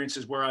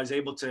experiences where I was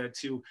able to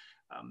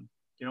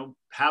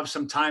have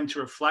some time to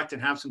reflect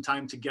and have some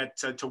time to get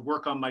to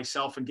work on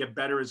myself and get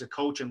better as a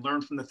coach and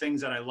learn from the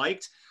things that I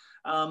liked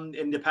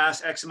in the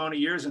past X amount of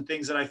years, and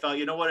things that I felt,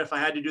 if I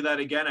had to do that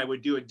again, I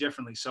would do it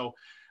differently. So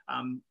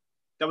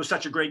that was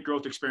such a great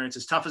growth experience.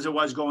 As tough as it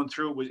was going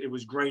through, it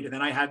was great. And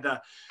then I had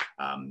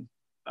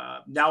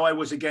now I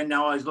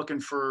was looking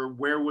for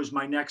where was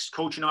my next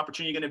coaching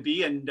opportunity going to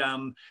be, and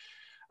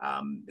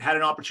had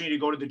an opportunity to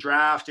go to the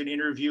draft and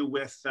interview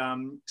with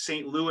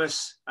St.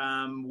 Louis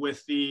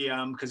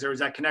because there was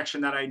that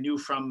connection that I knew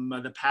from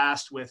the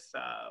past with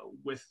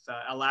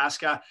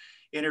Alaska.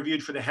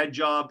 Interviewed for the head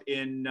job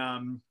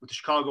with the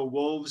Chicago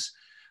Wolves,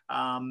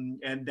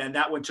 and then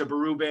that went to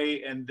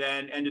Berube, and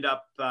then ended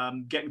up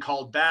getting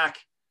called back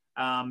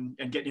and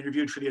getting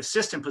interviewed for the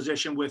assistant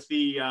position with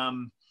the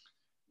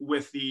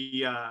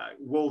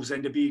Wolves,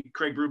 and to be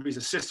Craig Berube's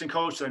assistant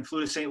coach. So I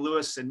flew to St.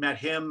 Louis and met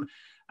him.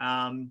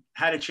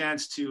 Had a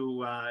chance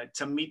to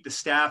meet the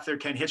staff there.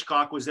 Ken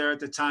Hitchcock was there at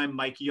the time.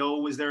 Mike Yeo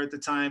was there at the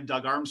time.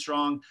 Doug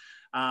Armstrong.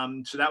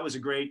 So that was a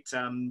great,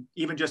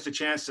 even just a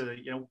chance to,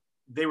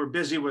 they were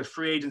busy with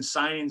free agent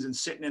signings, and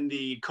sitting in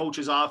the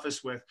coach's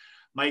office with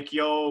Mike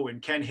Yeo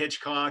and Ken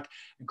Hitchcock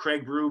and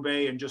Craig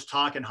Berube, and just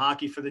talking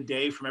hockey for the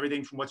day, from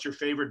everything from what's your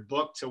favorite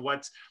book to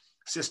what's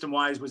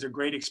system-wise, was a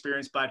great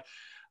experience. But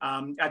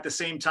at the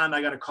same time,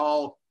 I got a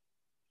call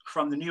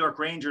from the New York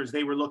Rangers.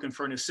 They were looking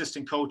for an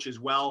assistant coach as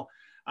well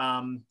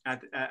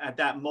at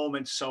that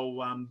moment.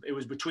 So it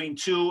was between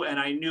two, and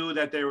I knew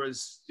that there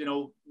was,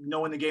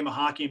 knowing the game of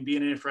hockey and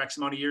being in it for X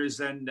amount of years,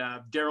 then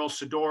Daryl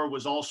Sador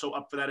was also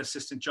up for that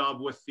assistant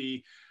job with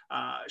the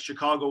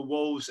Chicago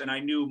Wolves, and I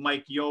knew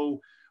Mike Yeo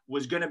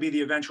was going to be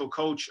the eventual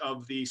coach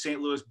of the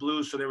St. Louis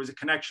Blues. So there was a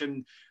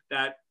connection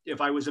that, if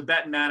I was a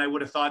betting man, I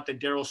would have thought that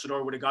Daryl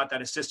Sador would have got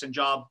that assistant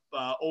job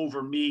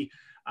over me.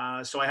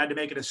 So I had to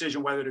make a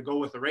decision whether to go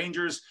with the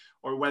Rangers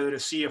or whether to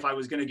see if I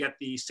was going to get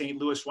the St.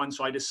 Louis one.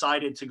 So I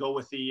decided to go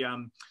with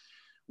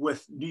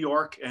with New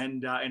York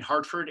and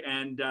Hartford,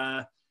 and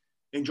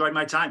enjoyed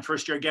my time.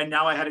 First year again.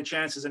 Now I had a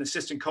chance as an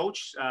assistant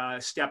coach,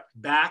 stepped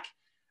back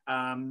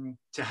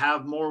to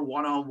have more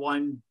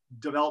one-on-one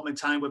development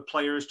time with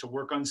players, to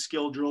work on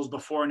skill drills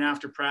before and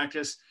after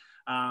practice,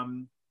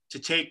 to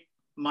take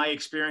my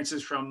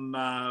experiences from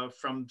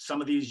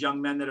some of these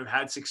young men that have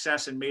had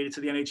success and made it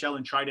to the NHL,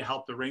 and try to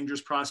help the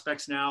Rangers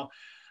prospects now.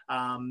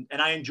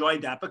 And I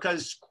enjoyed that,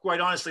 because quite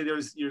honestly,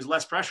 there's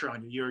less pressure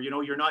on you.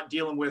 You're not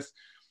dealing with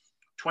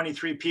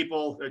 23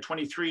 people or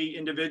 23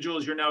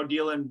 individuals. You're now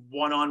dealing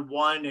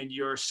one-on-one, and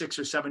you're 6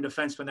 or 7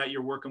 defensemen that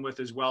you're working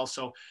with as well.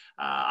 So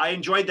I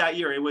enjoyed that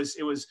year. It was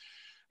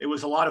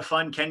a lot of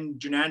fun. Ken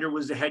Junander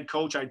was the head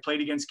coach. I'd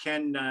played against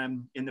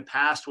Ken in the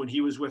past when he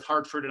was with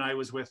Hartford and I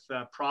was with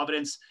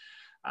Providence.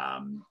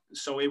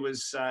 So it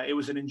was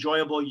an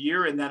enjoyable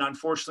year. And then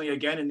unfortunately,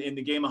 again, in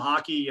the game of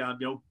hockey,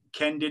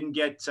 Ken didn't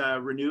get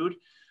renewed.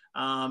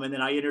 And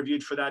then I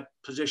interviewed for that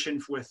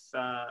position with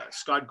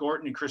Scott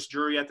Gorton and Chris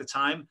Drury at the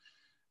time,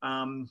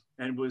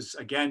 and was,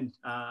 again,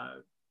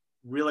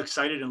 real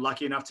excited and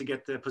lucky enough to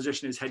get the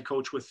position as head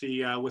coach with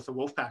the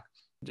Wolfpack.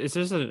 It's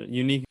just a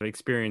unique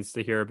experience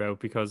to hear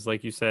about, because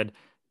like you said,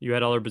 you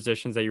had other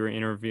positions that you were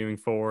interviewing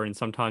for, and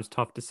sometimes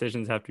tough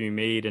decisions have to be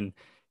made. And,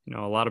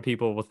 a lot of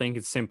people will think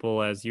it's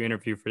simple as you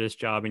interview for this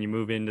job and you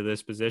move into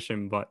this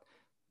position. But,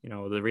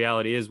 the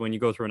reality is, when you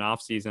go through an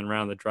off season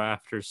around the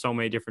draft, there's so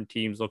many different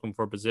teams looking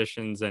for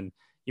positions, and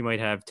you might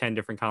have 10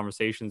 different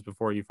conversations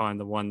before you find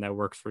the one that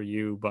works for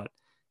you. But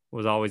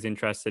was always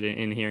interested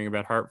in hearing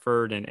about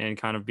Hartford and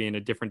kind of being a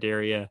different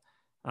area.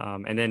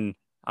 And then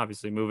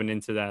obviously moving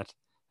into that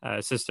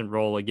assistant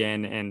role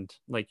again. And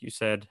like you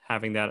said,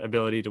 having that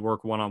ability to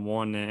work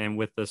one-on-one and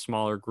with the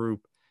smaller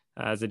group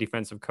as a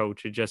defensive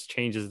coach, it just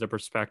changes the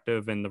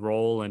perspective and the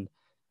role, and,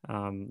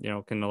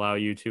 can allow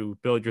you to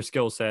build your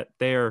skill set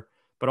there,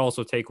 but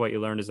also take what you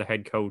learned as a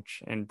head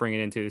coach and bring it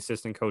into the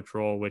assistant coach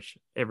role, which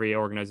every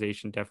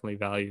organization definitely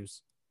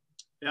values.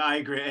 Yeah, I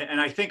agree.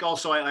 And I think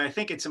also, I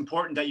think it's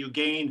important that you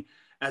gain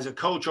as a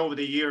coach over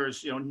the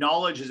years,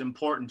 knowledge is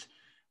important.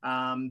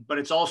 But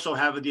it's also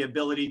having the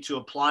ability to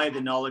apply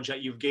the knowledge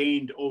that you've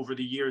gained over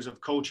the years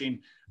of coaching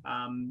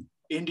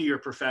into your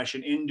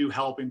profession, into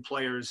helping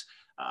players,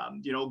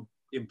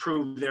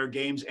 improve their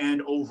games,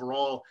 and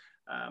overall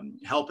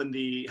helping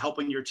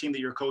your team that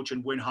you're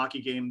coaching win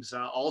hockey games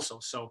also.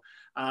 So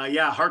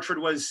Hartford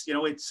was,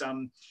 it's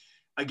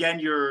again,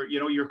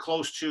 you're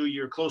close to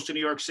New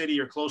York City,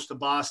 you're close to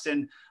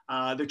Boston.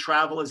 The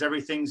travel is,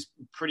 everything's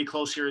pretty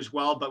close here as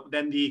well. But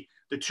then the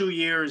 2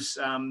 years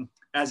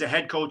as a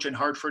head coach in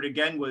Hartford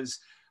again was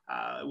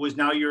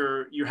now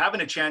you're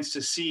having a chance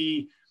to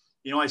see,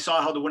 I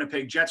saw how the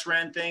Winnipeg Jets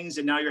ran things,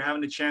 and now you're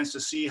having a chance to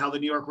see how the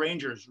New York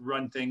Rangers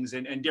run things,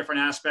 and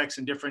different aspects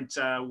and different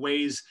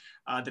ways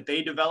that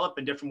they develop,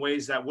 and different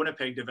ways that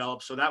Winnipeg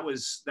develops. So that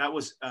was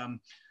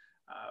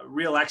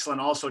real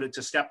excellent also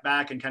to step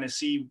back and kind of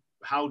see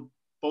how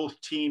both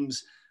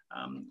teams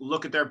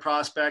look at their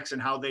prospects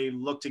and how they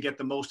look to get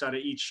the most out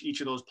of each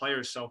of those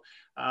players. So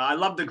I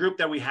love the group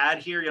that we had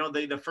here.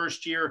 The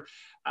first year,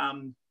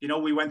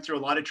 we went through a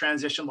lot of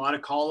transition, a lot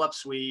of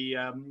call-ups. We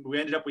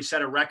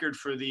set a record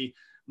for the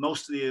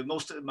most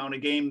amount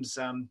of games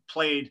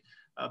played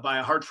by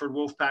a Hartford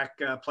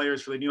Wolfpack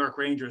players for the New York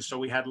Rangers. So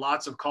we had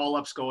lots of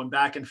call-ups going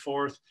back and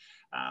forth.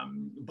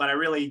 But I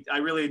really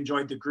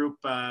enjoyed the group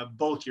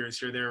both years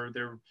here.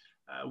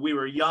 We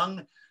were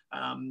young,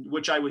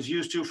 which I was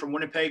used to from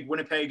Winnipeg.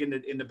 Winnipeg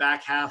in the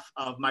back half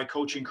of my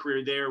coaching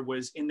career there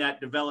was in that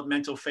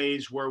developmental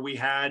phase where we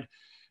had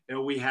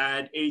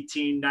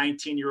 18,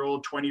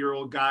 19-year-old,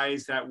 20-year-old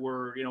guys that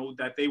were,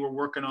 that they were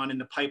working on in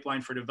the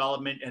pipeline for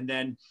development. And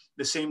then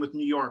the same with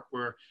New York,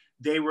 where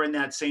they were in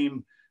that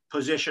same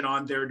position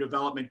on their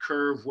development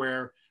curve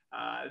where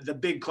the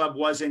big club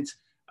wasn't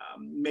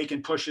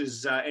making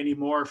pushes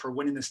anymore for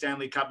winning the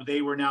Stanley Cup.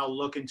 They were now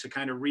looking to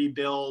kind of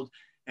rebuild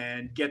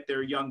and get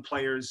their young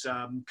players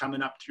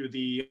coming up through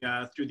the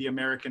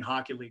American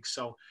Hockey League.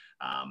 So,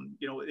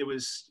 it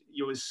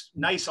was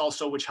nice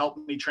also, which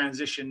helped me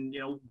transition,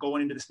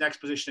 going into this next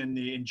position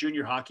in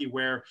junior hockey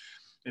where,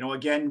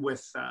 again,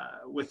 with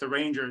the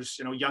Rangers,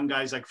 young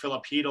guys like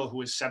Philip Hedl, who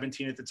was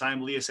 17 at the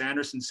time, Elias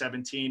Anderson,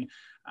 17.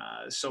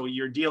 So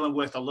you're dealing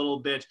with a little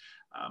bit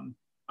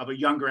of a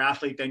younger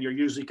athlete than you're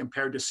usually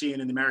compared to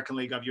seeing in the American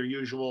League of your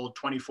usual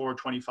 24,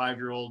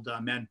 25-year-old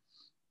men.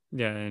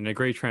 Yeah, and a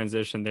great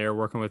transition there,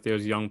 working with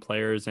those young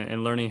players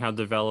and learning how to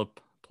develop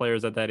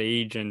players at that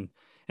age and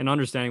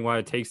understanding what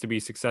it takes to be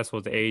successful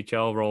with the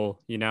AHL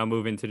role. You now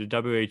move into the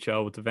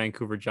WHL with the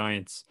Vancouver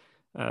Giants.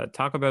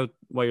 Talk about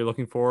what you're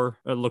looking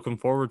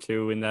forward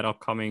to in that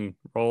upcoming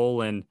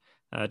role, and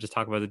just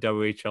talk about the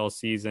WHL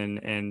season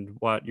and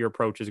what your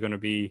approach is going to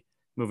be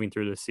moving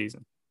through this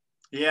season.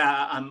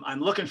 Yeah,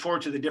 I'm looking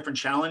forward to the different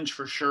challenge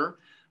for sure.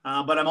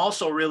 But I'm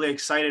also really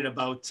excited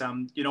about,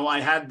 I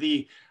had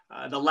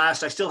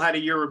I still had a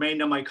year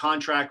remaining on my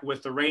contract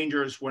with the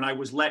Rangers when I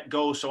was let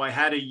go. So I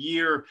had a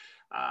year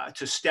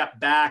to step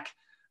back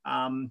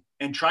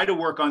and try to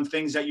work on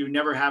things that you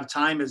never have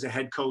time as a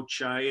head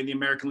coach in the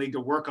American League to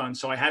work on.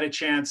 So I had a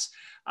chance,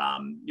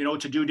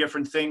 to do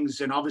different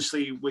things. And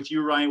obviously with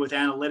you, Ryan, with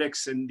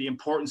analytics and the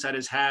importance that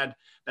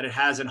it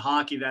has in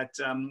hockey, that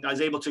I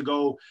was able to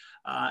go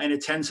and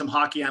attend some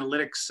hockey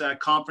analytics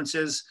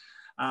conferences.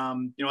 I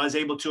was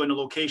able to, in a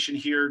location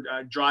here,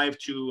 drive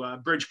to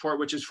Bridgeport,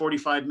 which is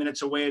 45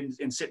 minutes away,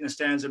 and sit in the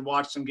stands and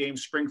watch some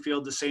games.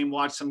 Springfield, the same,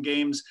 watch some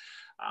games.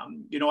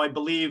 I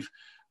believe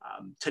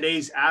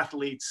today's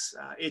athletes,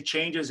 it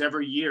changes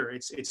every year.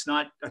 It's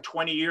not a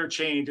 20-year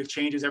change. It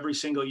changes every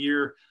single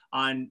year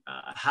on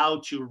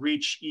how to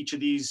reach each of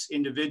these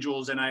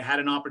individuals. And I had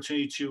an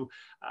opportunity to,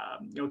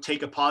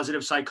 take a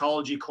positive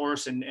psychology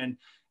course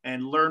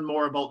and learn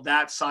more about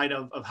that side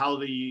of how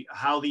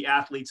the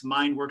athlete's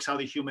mind works, how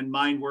the human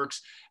mind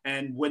works.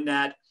 And when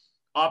that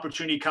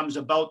opportunity comes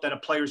about, that a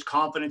player's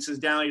confidence is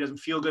down, he doesn't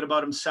feel good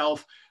about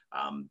himself.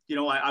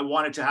 I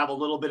wanted to have a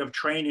little bit of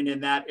training in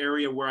that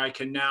area where I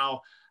can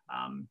now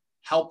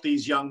help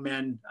these young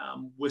men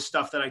with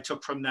stuff that I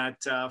took from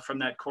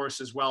that course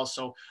as well.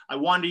 So I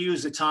wanted to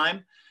use the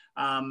time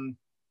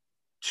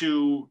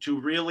to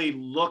really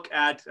look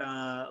at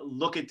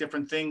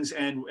different things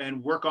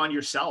and work on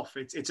yourself.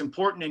 It's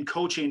important in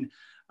coaching.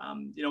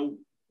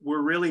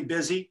 We're really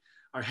busy,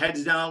 our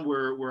heads down,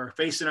 we're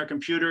facing our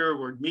computer,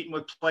 we're meeting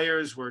with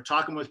players, we're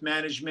talking with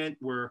management,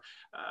 we're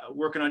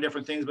working on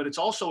different things, but it's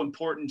also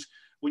important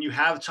when you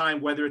have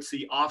time, whether it's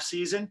the off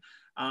season,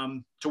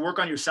 to work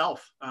on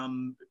yourself,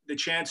 the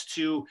chance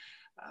to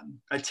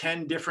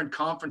attend different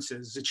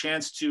conferences, the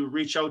chance to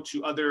reach out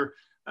to other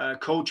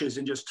coaches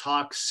and just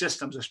talk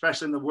systems,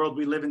 especially in the world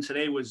we live in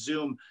today with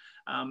Zoom.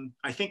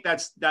 I think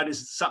that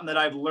is something that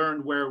I've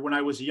learned, where when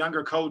I was a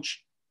younger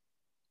coach,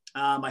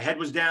 my head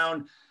was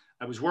down,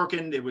 I was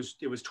working, it was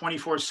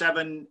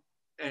 24/7,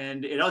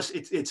 and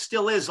it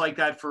still is like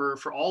that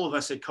for all of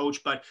us that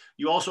coach, but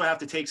you also have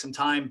to take some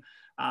time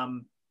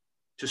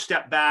to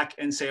step back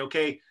and say,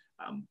 okay,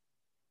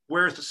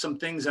 where are some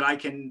things that I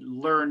can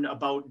learn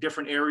about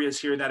different areas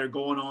here that are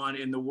going on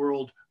in the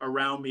world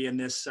around me in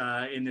this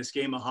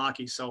game of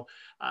hockey. So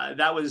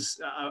that was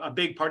a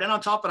big part. And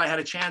on top of it, I had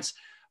a chance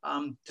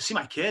to see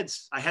my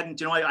kids.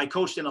 I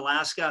coached in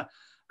Alaska.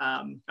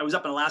 I was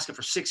up in Alaska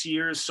for 6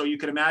 years. So you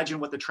could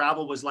imagine what the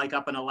travel was like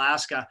up in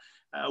Alaska.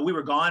 We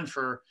were gone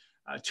for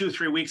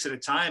 2-3 weeks at a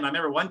time. I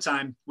remember one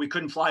time we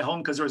couldn't fly home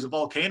because there was a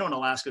volcano in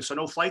Alaska. So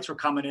no flights were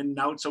coming in and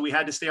out. So we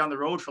had to stay on the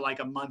road for like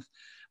a month.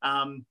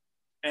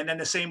 And then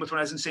the same with when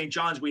I was in St.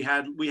 John's, we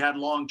had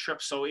long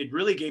trips. So it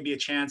really gave me a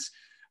chance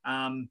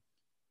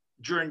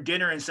during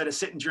dinner, instead of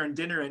sitting during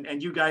dinner.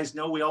 And you guys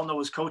know, we all know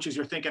as coaches,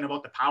 you're thinking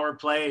about the power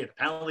play, the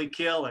penalty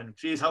kill, and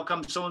geez, how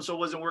come so-and-so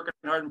wasn't working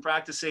hard in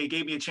practice? It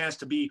gave me a chance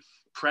to be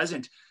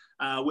present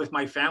with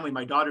my family.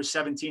 My daughter's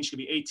 17, she'll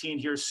be 18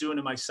 here soon,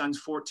 and my son's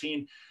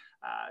 14.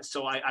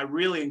 So I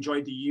really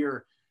enjoyed the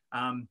year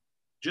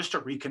just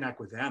to reconnect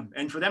with them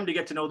and for them to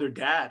get to know their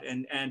dad.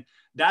 And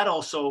that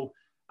also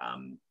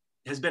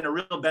has been a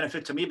real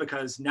benefit to me,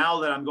 because now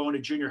that I'm going to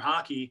junior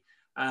hockey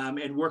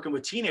and working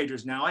with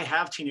teenagers now, I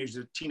have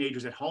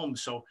teenagers at home.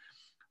 So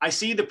I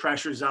see the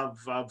pressures of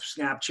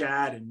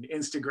Snapchat and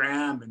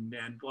Instagram and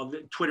well,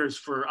 Twitter's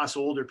for us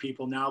older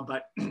people now,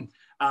 but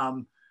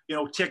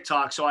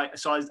TikTok. So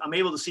I'm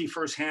able to see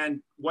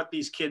firsthand what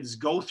these kids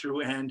go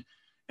through and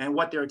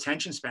what their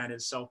attention span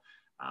is. So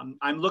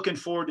I'm looking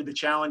forward to the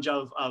challenge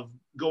of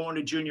going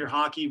to junior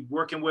hockey,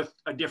 working with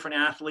a different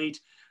athlete.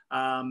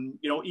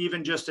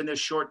 Even just in this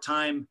short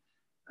time,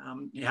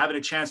 having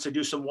a chance to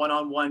do some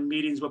one-on-one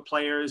meetings with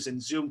players and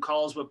Zoom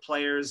calls with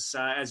players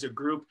as a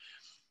group,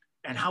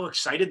 and how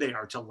excited they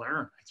are to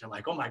learn. They're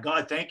like, oh my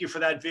God, thank you for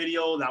that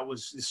video. That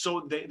was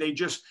so,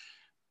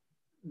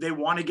 they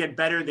want to get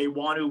better. They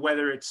want to,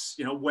 whether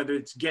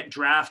it's get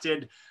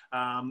drafted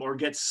or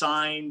get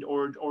signed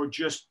or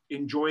just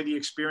enjoy the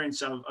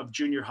experience of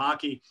junior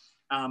hockey.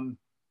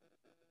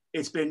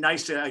 It's been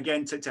nice to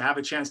have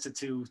a chance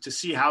to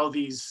see how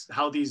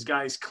these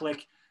guys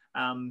click.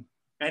 And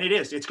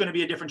it's going to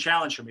be a different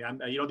challenge for me.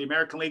 The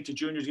American League to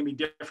junior is going to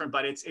be different,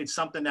 but it's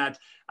something that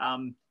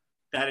I'm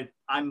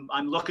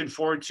looking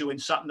forward to,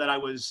 and something that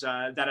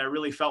I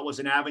really felt was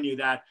an avenue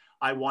that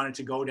I wanted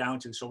to go down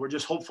to. So we're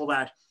just hopeful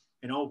that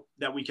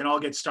we can all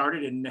get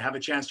started and have a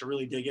chance to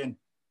really dig in.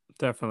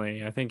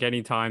 Definitely. I think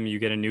anytime you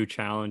get a new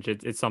challenge,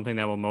 it's something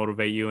that will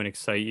motivate you and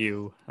excite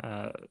you.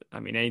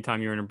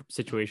 Anytime you're in a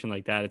situation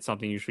like that, it's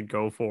something you should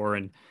go for.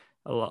 And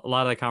a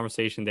lot of the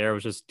conversation there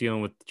was just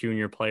dealing with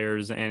junior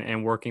players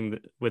and working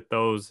with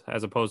those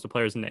as opposed to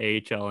players in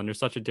the AHL. And there's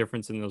such a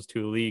difference in those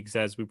two leagues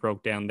as we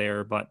broke down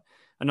there. But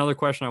another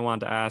question I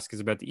wanted to ask is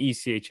about the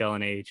ECHL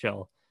and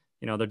AHL.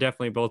 They're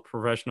definitely both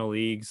professional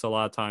leagues. A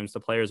lot of times the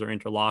players are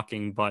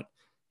interlocking, but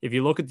if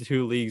you look at the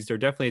two leagues, they're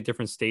definitely at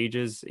different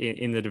stages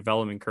in the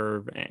development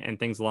curve and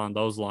things along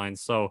those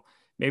lines. So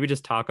maybe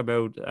just talk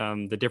about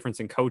the difference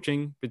in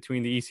coaching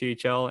between the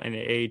ECHL and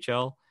the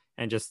AHL,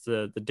 and just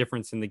the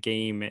difference in the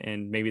game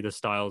and maybe the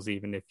styles,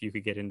 even if you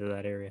could get into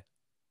that area.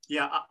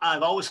 Yeah,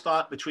 I've always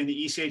thought between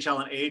the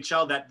ECHL and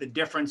AHL that the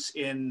difference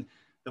in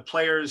the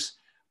players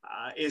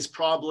is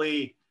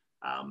probably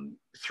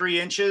 3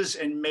 inches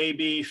and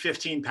maybe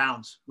 15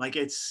 pounds. Like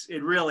it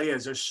really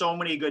is. There's so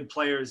many good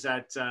players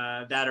that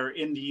are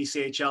in the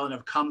ECHL and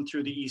have come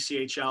through the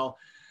ECHL.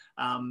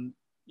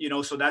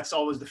 So that's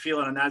always the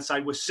feeling on that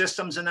side with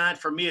systems and that.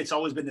 For me, it's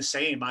always been the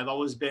same. I've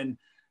always been,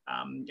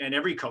 and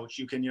every coach,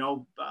 you can,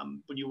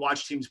 when you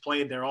watch teams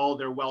play,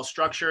 they're well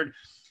structured.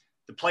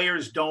 The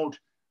players don't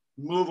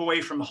move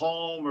away from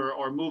home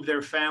or move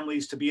their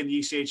families to be in the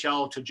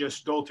ECHL to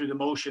just go through the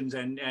motions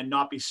and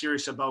not be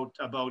serious about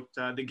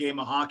the game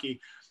of hockey.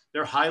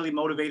 They're highly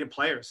motivated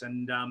players.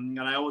 And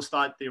I always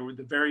thought there were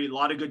a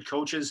lot of good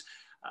coaches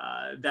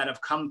that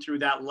have come through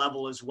that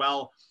level as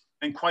well.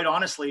 And quite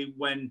honestly,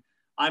 when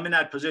I'm in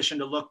that position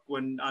to look,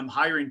 when I'm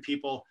hiring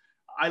people,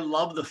 I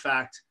love the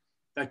fact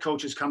that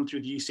coaches come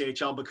through the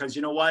ECHL, because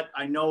you know what?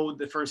 I know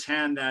the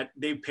firsthand that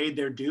they've paid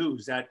their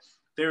dues, that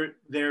they're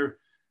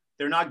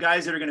not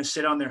guys that are going to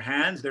sit on their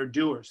hands. They're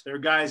doers. They're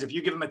guys, if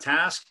you give them a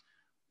task,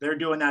 they're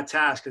doing that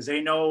task because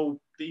they know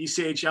the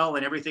ECHL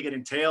and everything it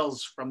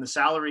entails, from the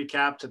salary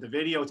cap to the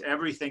video to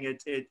everything.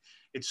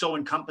 It's so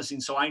encompassing.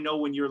 So I know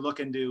when you're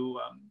looking to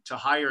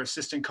hire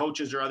assistant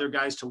coaches or other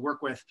guys to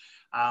work with,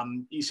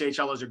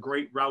 ECHL is a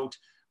great route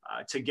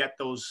to get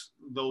those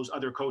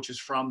other coaches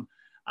from.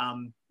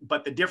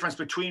 But the difference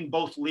between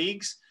both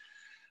leagues,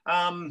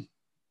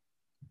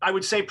 I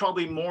would say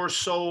probably more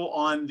so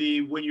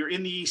when you're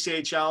in the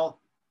ECHL,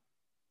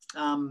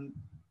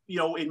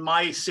 in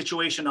my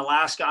situation,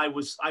 Alaska, I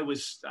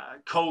was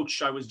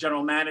coach, I was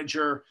general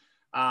manager.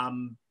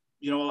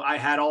 I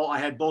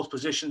had both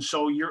positions.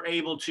 So you're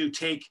able to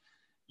take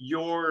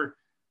your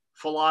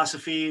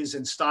philosophies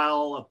and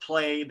style of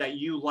play that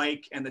you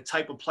like and the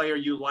type of player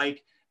you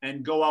like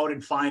and go out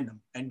and find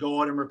them and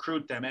go out and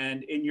recruit them.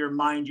 And in your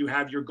mind, you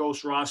have your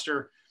ghost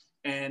roster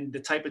and the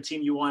type of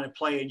team you want to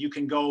play, and you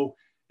can go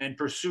and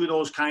pursue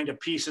those kind of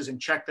pieces and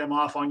check them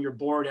off on your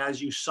board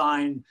as you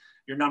sign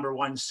your number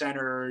one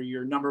center,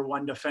 your number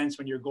one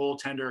defenseman, your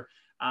goaltender.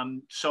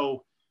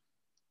 So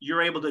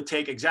you're able to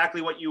take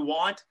exactly what you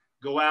want,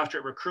 go after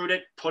it, recruit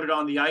it, put it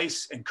on the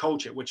ice, and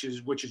coach it, which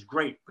is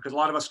great, because a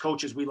lot of us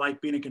coaches, we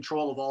like being in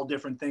control of all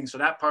different things. So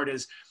that part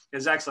is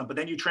excellent. But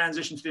then you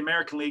transition to the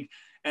American League,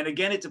 and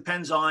again, it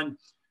depends on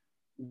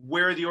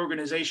where the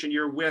organization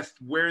you're with,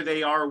 where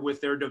they are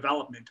with their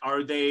development.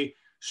 Are they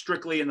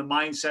strictly in the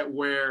mindset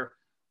where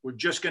we're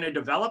just going to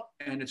develop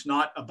and it's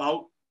not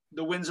about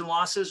the wins and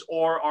losses?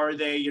 Or are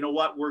they, you know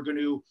what, we're going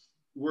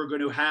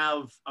to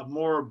have a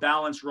more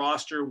balanced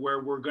roster where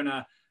we're going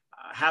to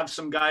have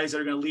some guys that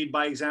are going to lead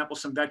by example,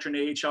 some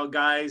veteran AHL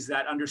guys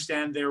that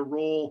understand their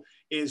role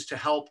is to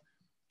help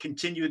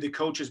continue the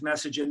coach's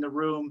message in the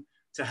room,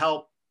 to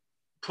help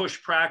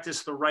push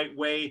practice the right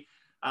way,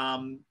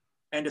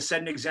 and to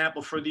set an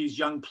example for these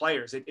young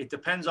players. It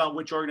depends on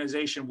which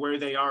organization, where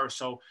they are.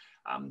 So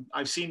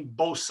I've seen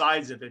both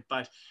sides of it,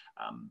 but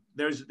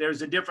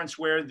there's a difference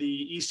where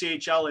the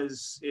ECHL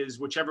is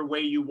whichever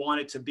way you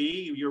want it to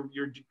be. You're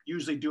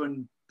usually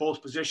doing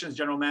both positions,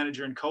 general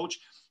manager and coach,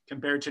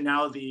 compared to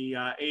now the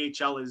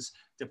AHL is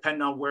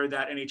depending on where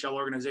that NHL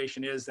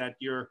organization is, that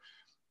you're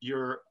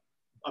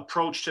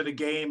approach to the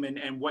game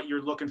and what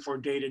you're looking for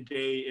day to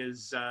day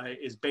is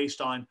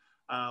based on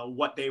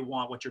what they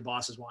want, what your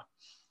bosses want.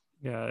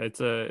 Yeah, it's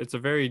a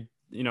very,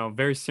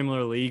 very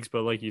similar leagues,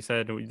 but like you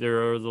said,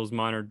 there are those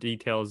minor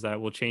details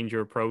that will change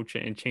your approach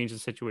and change the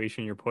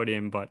situation you're put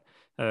in. But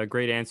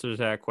great answer to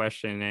that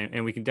question,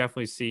 and we can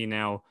definitely see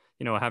now,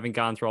 having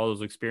gone through all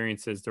those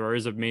experiences, there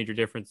is a major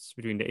difference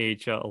between the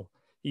AHL,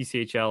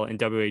 ECHL, and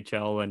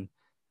WHL, and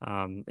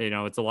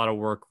it's a lot of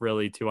work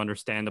really to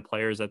understand the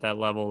players at that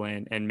level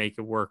and make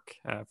it work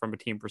from a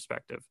team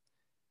perspective.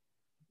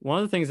 One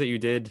of the things that you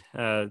did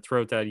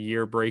throughout that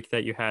year break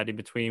that you had in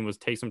between was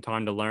take some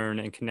time to learn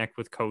and connect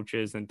with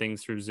coaches and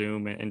things through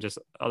Zoom and just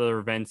other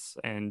events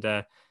and,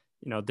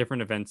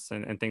 different events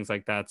and things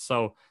like that.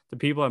 So the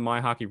people at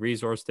My Hockey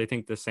Resource, they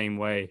think the same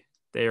way.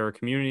 They are a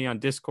community on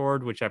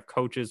Discord, which have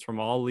coaches from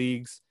all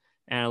leagues,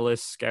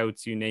 analysts,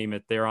 scouts, you name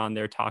it. They're on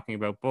there talking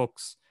about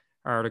books,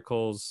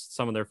 articles,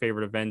 some of their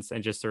favorite events,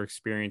 and just their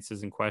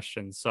experiences and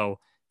questions. So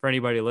for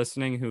anybody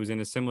listening who's in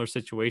a similar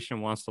situation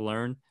and wants to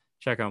learn,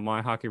 check out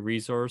My Hockey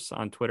Resource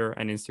on Twitter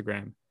and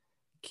Instagram.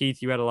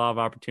 Keith, you had a lot of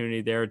opportunity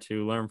there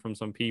to learn from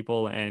some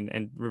people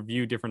and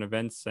review different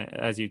events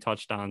as you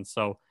touched on.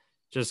 So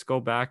just go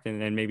back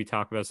and maybe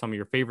talk about some of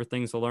your favorite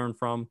things to learn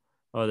from,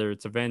 whether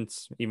it's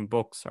events, even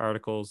books,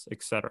 articles,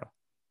 etc.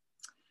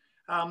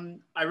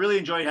 I really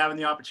enjoyed having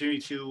the opportunity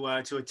to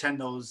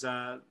attend those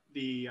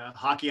the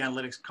hockey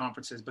analytics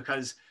conferences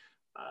because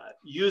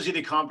usually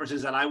the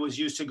conferences that I was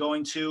used to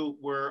going to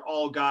were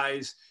all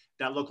guys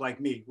that look like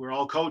me. We're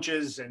all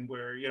coaches and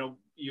we're, you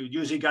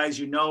usually guys,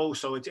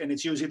 so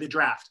it's usually the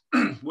draft,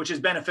 which is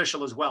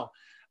beneficial as well.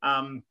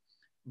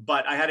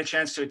 But I had a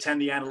chance to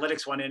attend the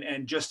analytics one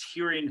and just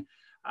hearing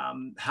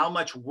how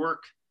much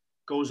work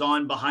goes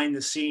on behind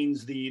the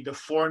scenes, the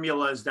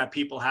formulas that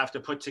people have to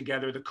put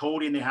together, the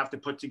coding they have to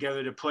put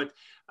together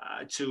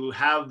to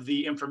have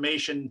the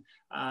information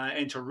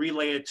and to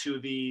relay it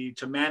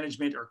to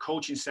management or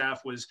coaching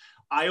staff was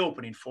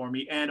eye-opening for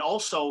me. And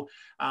also,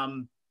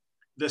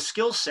 the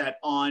skill set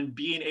on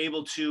being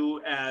able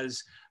to,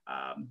 as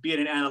being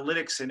in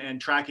analytics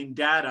and tracking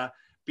data,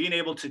 being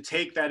able to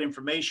take that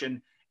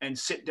information and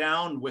sit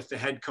down with the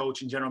head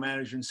coach and general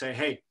manager and say,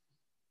 hey,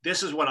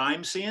 this is what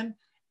I'm seeing,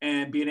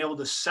 and being able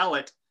to sell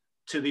it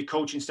to the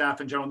coaching staff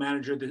and general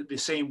manager the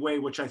same way,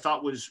 which I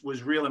thought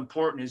was real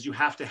important, is you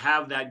have to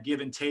have that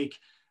give and take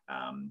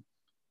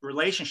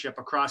relationship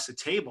across the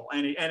table.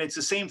 And it's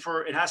the same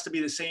it has to be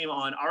the same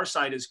on our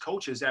side as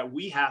coaches, that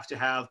we have to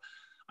have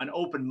an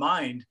open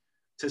mind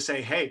to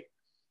say, hey,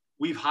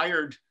 we've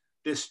hired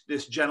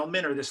this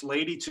gentleman or this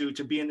lady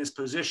to be in this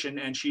position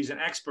and she's an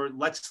expert.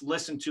 Let's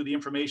listen to the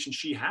information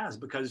she has,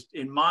 because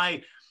in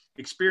my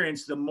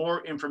experience, the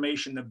more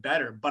information, the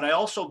better. But I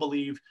also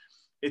believe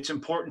it's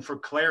important for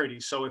clarity.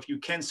 So if you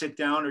can sit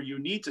down, or you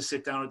need to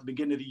sit down at the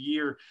beginning of the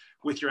year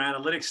with your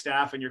analytics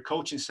staff and your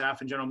coaching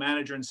staff and general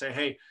manager and say,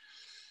 hey,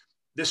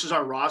 this is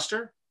our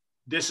roster.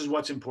 This is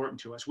what's important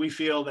to us. We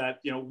feel that,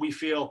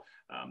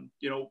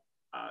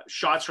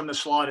 shots from the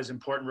slot is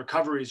important.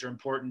 Recoveries are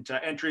important.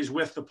 Entries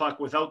with the puck,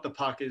 without the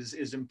puck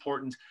is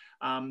important.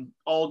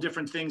 All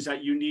different things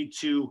that you need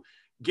to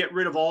get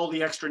rid of all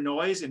the extra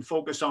noise and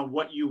focus on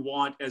what you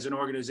want as an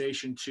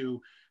organization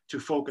to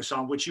focus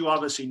on, which you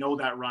obviously know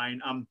that,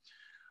 Ryan.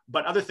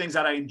 But other things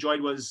that I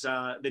enjoyed was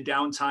the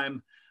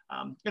downtime.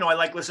 I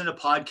like listening to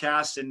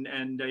podcasts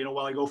and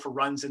while I go for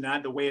runs and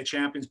that, the Way of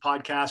Champions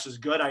podcast is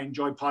good. I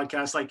enjoy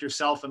podcasts like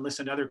yourself and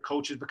listen to other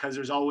coaches, because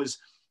there's always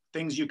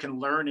things you can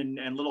learn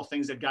and little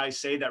things that guys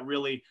say that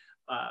really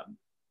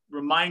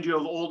remind you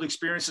of old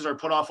experiences or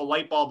put off a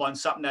light bulb on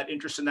something that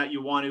interesting that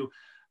you want to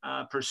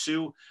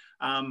pursue.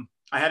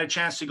 I had a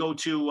chance to go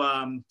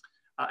to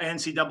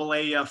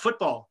NCAA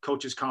football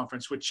coaches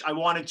conference, which I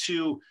wanted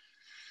to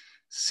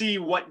see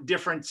what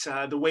difference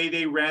the way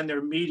they ran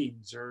their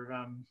meetings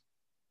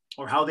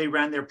or how they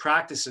ran their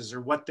practices,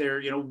 or what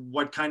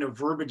what kind of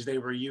verbiage they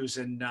were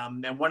using.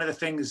 And one of the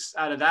things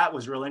out of that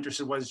was real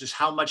interesting was just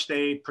how much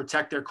they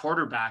protect their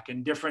quarterback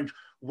and different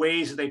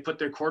ways that they put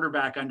their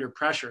quarterback under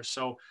pressure.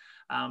 So,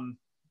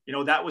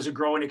 that was a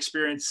growing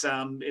experience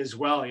as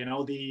well.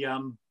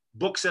 The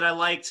books that I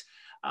liked,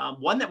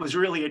 one that was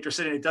really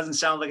interesting, and it doesn't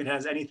sound like it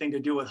has anything to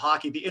do with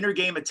hockey, The Inner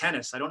Game of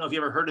Tennis. I don't know if you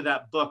ever heard of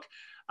that book.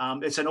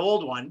 It's an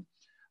old one.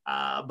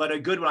 But a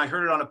good one. I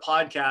heard it on a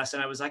podcast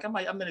and I was like, I'm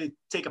going to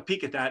take a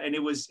peek at that. And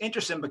it was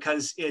interesting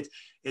because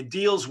it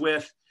deals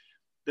with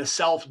the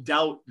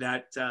self-doubt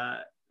that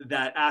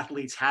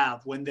athletes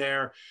have when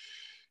they're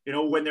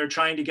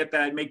trying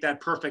to make that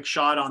perfect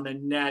shot on the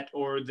net,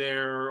 or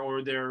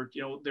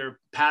they're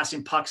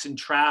passing pucks in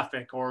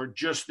traffic, or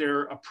just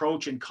their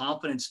approach and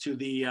confidence to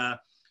the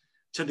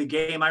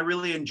game. I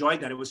really enjoyed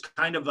that. It was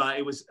kind of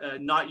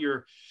not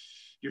your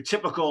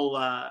typical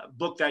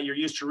book that you're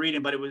used to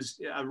reading, but it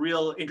was a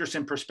real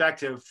interesting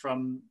perspective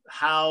from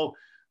how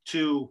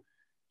to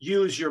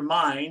use your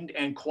mind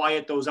and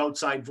quiet those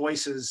outside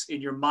voices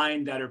in your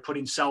mind that are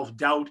putting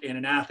self-doubt in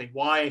an athlete.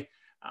 Why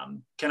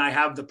can I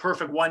have the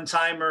perfect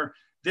one-timer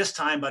this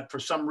time, but for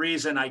some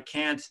reason I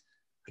can't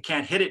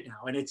hit it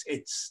now? And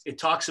it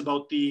talks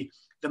about the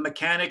the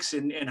mechanics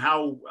and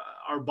how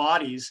our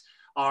bodies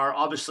are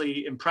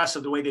obviously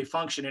impressive, the way they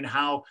function, and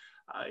how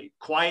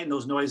quieting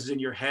those noises in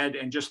your head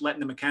and just letting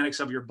the mechanics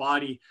of your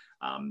body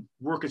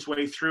work its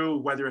way through,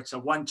 whether it's a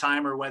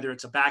one-timer, whether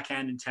it's a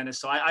backhand in tennis.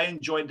 So I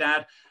enjoyed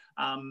that.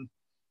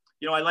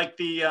 I like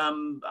the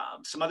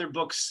some other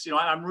books.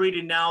 I'm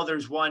reading now.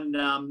 There's one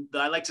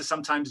that I like to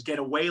sometimes get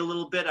away a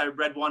little bit. I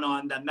read one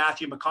on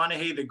Matthew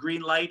McConaughey, The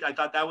Green Light. I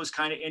thought that was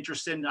kind of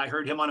interesting. I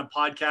heard him on a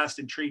podcast,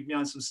 intrigued me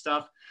on some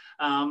stuff.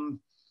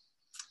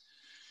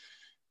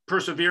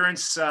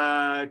 Perseverance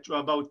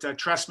about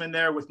Trestman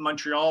there with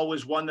Montreal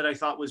was one that I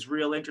thought was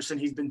real interesting.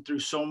 He's been through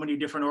so many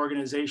different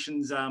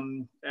organizations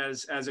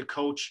as a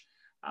coach.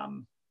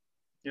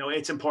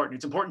 It's important.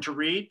 It's important to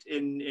read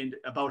in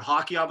about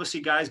hockey, obviously,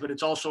 guys, but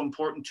it's also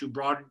important to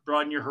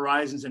broaden your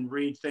horizons and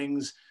read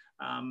things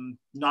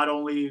not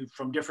only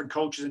from different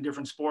coaches in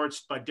different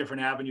sports, but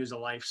different avenues of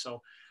life.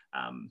 So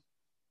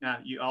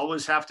you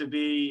always have to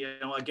be,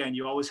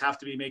 you always have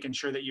to be making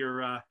sure that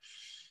you're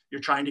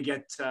trying to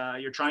get,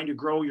 you're trying to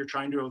grow, you're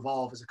trying to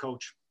evolve as a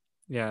coach.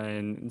 Yeah,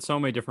 and so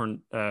many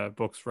different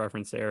books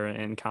referenced there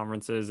and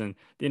conferences. And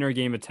The Inner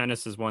Game of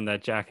Tennis is one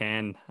that Jack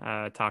Hand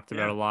talked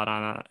about a lot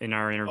on in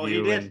our interview. Oh,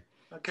 he did?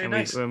 And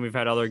nice. we've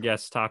had other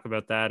guests talk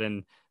about that.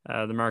 And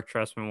the Mark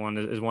Trestman one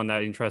is one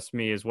that interests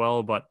me as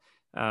well. But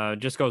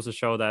just goes to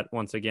show that,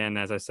 once again,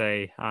 as I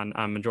say on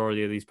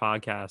majority of these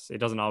podcasts, it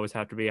doesn't always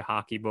have to be a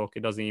hockey book.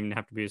 It doesn't even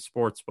have to be a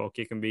sports book.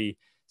 It can be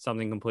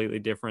something completely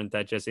different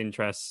that just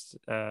interests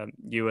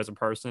you as a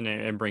person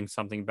and brings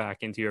something back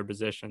into your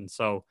position.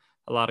 So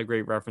a lot of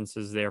great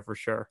references there for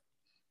sure.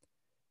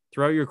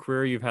 Throughout your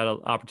career, you've had an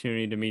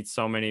opportunity to meet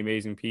so many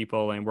amazing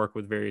people and work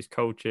with various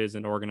coaches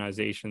and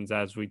organizations,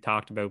 as we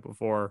talked about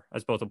before,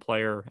 as both a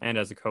player and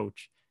as a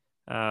coach.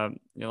 A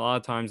lot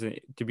of times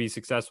to be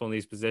successful in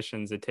these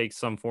positions, it takes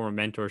some form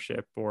of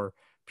mentorship or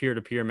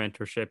peer-to-peer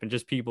mentorship and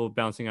just people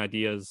bouncing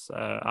ideas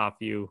off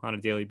you on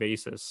a daily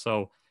basis.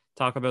 So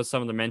talk about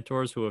some of the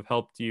mentors who have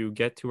helped you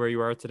get to where you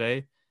are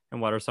today,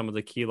 and what are some of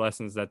the key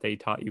lessons that they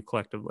taught you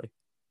collectively?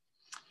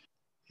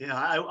 Yeah,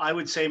 I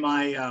would say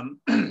my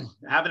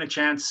having a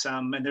chance,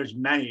 and there's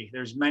many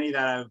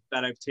that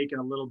I've taken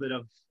a little bit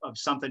of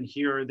something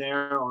here or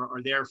there or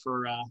there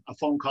for a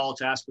phone call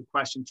to ask a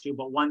question to,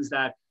 but ones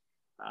that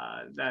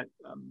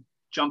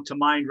jump to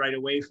mind right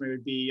away for me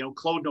would be,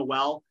 Claude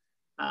Noel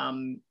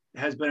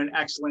has been an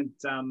excellent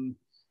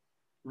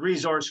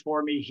resource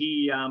for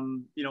me.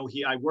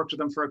 I worked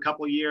with him for a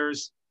couple of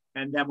years.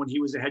 And then when he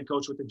was the head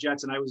coach with the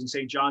Jets and I was in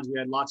St. John's, we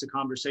had lots of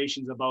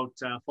conversations about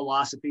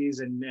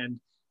philosophies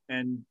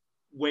and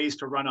ways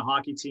to run a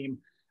hockey team.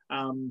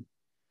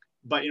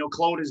 But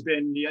Claude has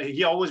been,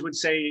 he always would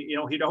say,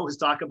 he'd always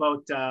talk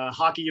about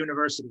Hockey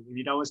University.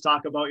 He'd always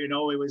talk about, it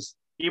was,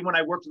 even when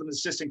I worked with him as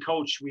assistant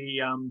coach,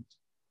 we,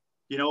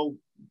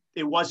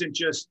 it wasn't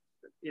just,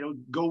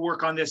 go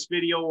work on this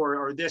video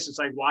or this. It's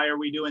like, why are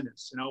we doing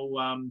this?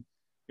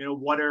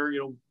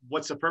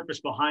 What's the purpose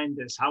behind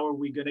this? How are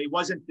we going to, it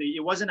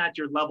wasn't at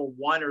your level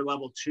 1 or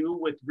level 2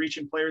 with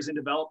reaching players in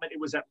development. It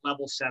was at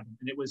level 7.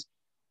 And it was,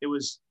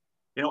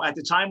 at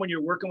the time when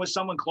you're working with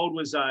someone, Claude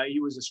was, he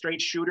was a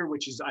straight shooter,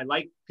 which is, I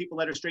like people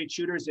that are straight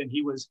shooters, and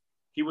he was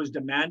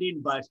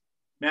demanding, but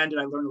man, did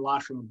I learn a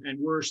lot from him. And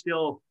we're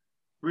still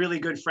really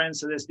good friends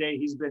to this day.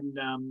 He's been,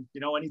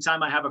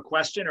 anytime I have a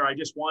question or I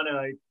just want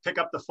to pick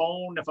up the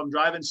phone if I'm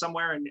driving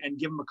somewhere and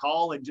give him a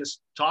call and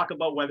just talk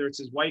about whether it's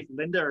his wife,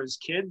 Linda, or his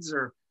kids,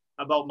 or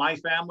about my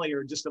family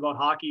or just about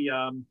hockey,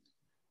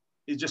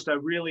 is just a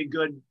really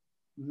good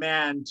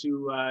man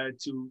to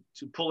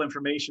pull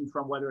information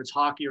from, whether it's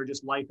hockey or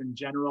just life in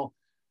general.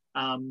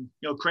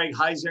 Craig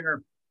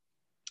Heisinger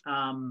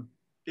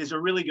is a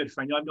really good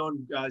friend. I've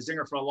known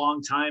Zinger for a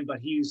long time, but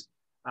he's,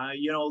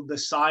 the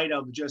side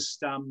of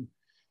just,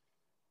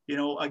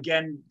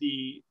 again,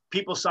 the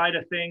people side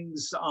of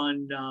things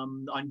on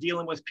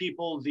dealing with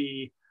people,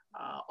 the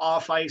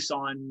off ice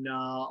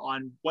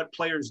on what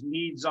players'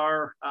 needs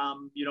are,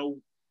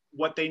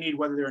 what they need,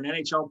 whether they're an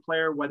NHL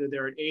player, whether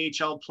they're an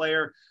AHL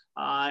player,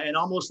 and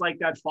almost like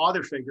that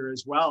father figure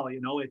as well.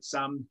 It's,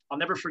 I'll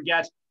never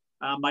forget,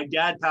 my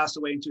dad passed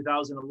away in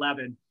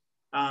 2011.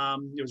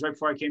 It was right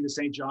before I came to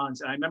St.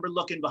 John's. And I remember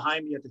looking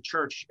behind me at the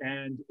church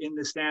and in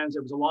the stands,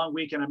 it was a long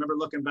weekend. I remember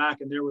looking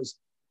back and there was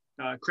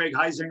Craig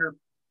Heisinger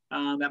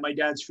at my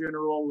dad's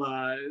funeral.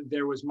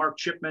 There was Mark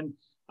Chipman.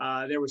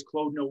 There was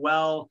Claude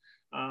Noel,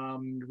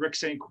 Rick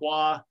St.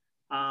 Croix.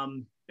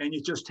 And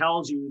it just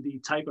tells you the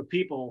type of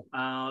people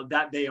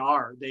that they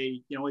are.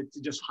 They, it's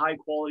just high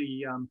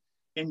quality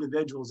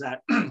individuals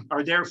that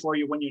are there for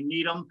you when you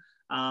need them,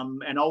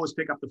 and always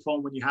pick up the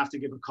phone when you have to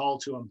give a call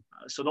to them.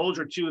 So those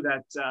are two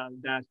that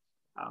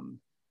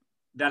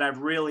I've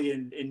really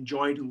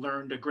enjoyed and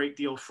learned a great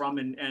deal from.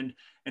 And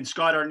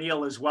Scott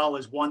Arniel as well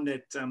is one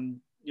that,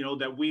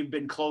 that we've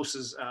been close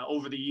as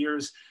over the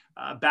years,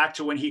 back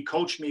to when he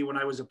coached me when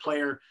I was a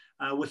player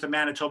with the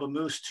Manitoba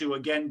Moose, to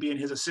again being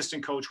his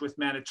assistant coach with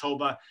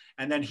Manitoba.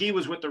 And then he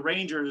was with the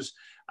Rangers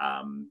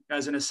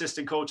as an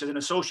assistant coach, as an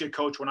associate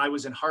coach when I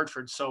was in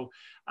Hartford. So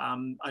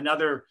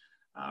another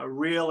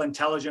real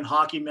intelligent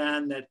hockey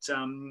man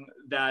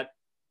that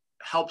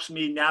helps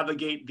me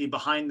navigate the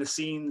behind the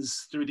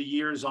scenes through the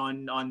years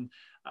on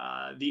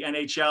the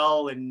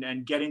NHL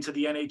and getting to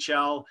the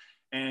NHL,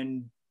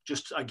 and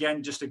just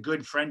a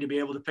good friend to be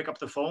able to pick up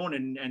the phone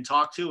and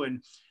talk to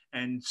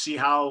and see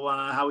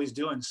how he's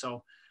doing.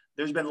 So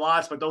there's been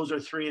lots, but those are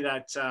three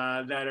that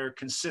are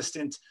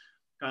consistent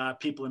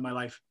people in my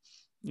life.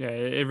 Yeah,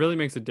 it really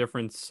makes a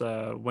difference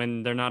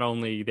when they're not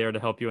only there to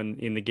help you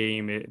in the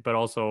game, but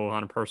also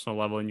on a personal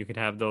level, and you can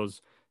have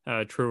those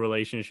true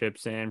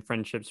relationships and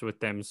friendships with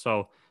them.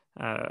 So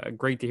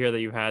great to hear that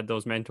you had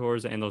those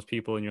mentors and those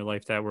people in your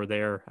life that were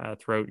there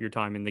throughout your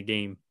time in the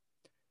game.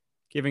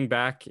 Giving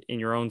back in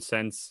your own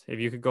sense, if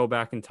you could go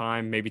back in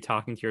time, maybe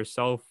talking to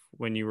yourself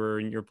when you were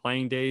in your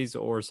playing days,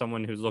 or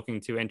someone who's looking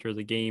to enter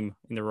the game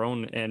in their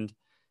own end,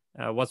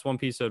 what's one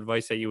piece of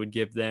advice that you would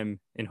give them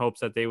in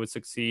hopes that they would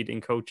succeed in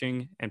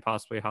coaching and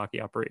possibly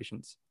hockey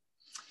operations?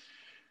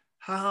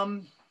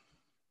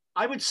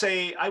 I would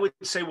say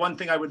one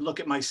thing I would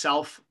look at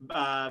myself,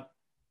 and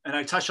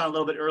I touched on a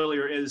little bit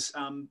earlier, is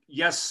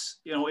yes,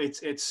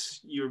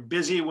 it's you're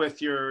busy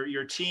with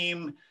your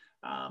team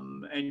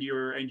and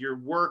your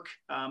work.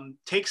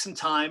 Take some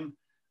time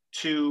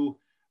to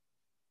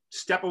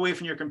step away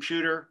from your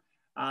computer,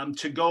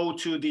 to go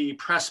to the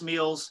press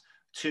meals,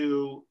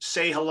 to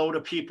say hello to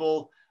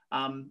people.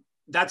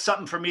 That's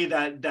something for me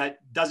that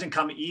doesn't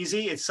come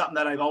easy. It's something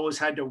that I've always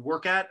had to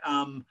work at.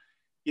 I'm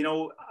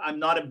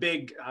not a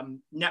big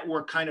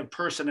network kind of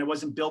person. I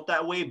wasn't built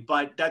that way,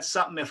 but that's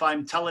something, if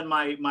I'm telling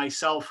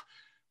myself,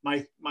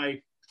 my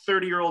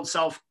 30-year-old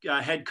self,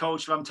 head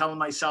coach, if I'm telling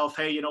myself,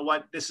 hey, you know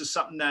what, this is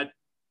something that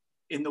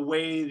in the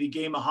way the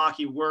game of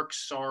hockey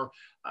works, or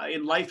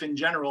in life in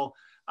general,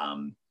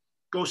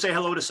 go say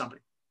hello to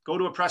somebody. Go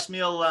to a press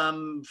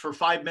meal for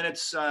 5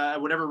 minutes,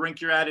 whatever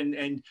rink you're at.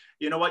 And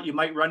you know what, you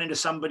might run into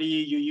somebody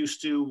you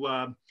used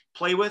to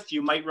play with.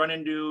 You might run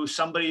into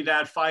somebody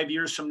that 5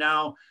 years from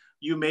now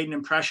you made an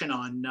impression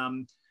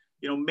on.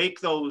 Make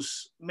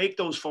those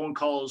phone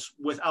calls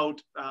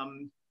without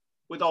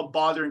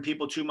bothering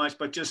people too much,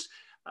 but just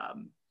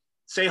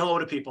say hello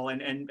to people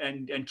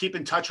and keep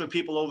in touch with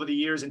people over the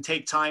years, and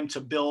take time to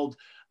build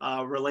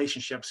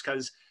relationships,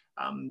 because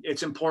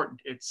it's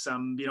important. It's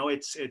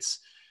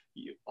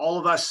all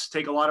of us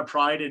take a lot of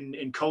pride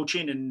in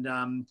coaching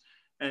and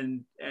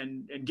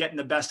getting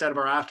the best out of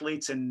our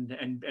athletes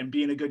and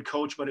being a good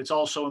coach. But it's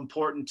also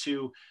important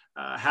to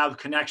have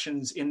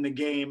connections in the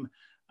game,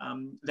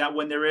 that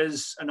when there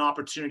is an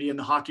opportunity, and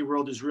the hockey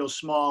world is real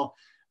small,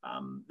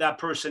 that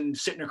person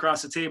sitting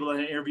across the table in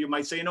an interview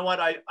might say, you know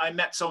what, I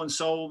met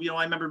so-and-so,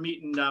 I remember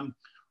meeting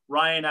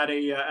Ryan at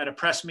a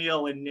press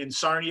meal in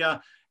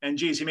Sarnia, and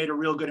geez, he made a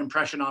real good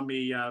impression on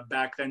me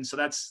back then. So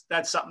that's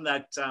something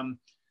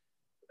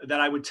that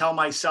I would tell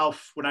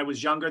myself when I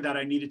was younger that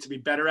I needed to be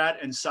better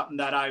at, and something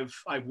that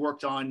I've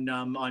worked on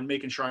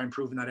making sure I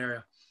improve in that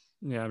area.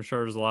 Yeah, I'm sure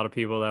there's a lot of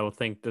people that will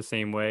think the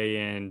same way,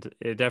 and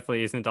it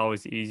definitely isn't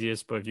always the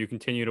easiest, but if you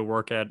continue to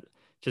work at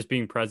just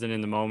being present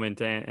in the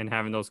moment and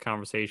having those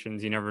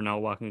conversations, you never know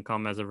what can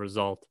come as a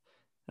result.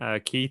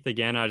 Keith,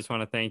 again, I just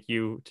want to thank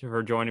you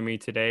for joining me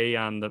today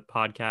on the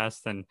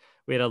podcast. And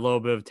we had a little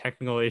bit of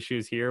technical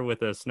issues here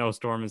with a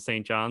snowstorm in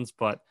St. John's,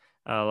 but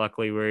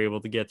luckily we were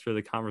able to get through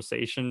the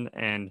conversation,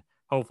 and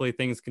hopefully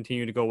things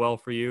continue to go well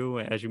for you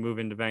as you move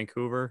into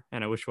Vancouver.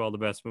 And I wish you all the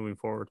best moving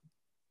forward.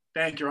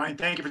 Thank you, Ryan.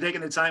 Thank you for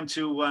taking the time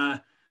to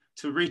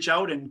reach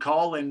out and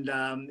call. And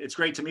it's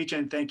great to meet you.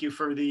 And thank you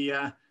for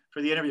the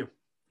interview.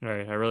 All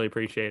right. I really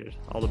appreciate it.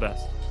 All the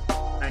best.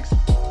 Thanks.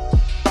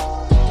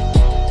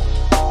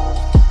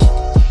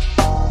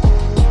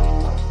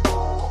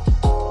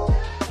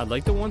 I'd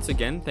like to once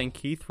again thank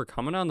Keith for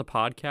coming on the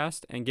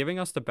podcast and giving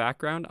us the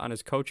background on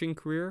his coaching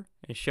career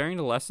and sharing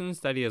the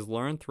lessons that he has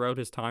learned throughout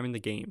his time in the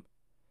game.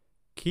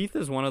 Keith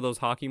is one of those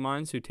hockey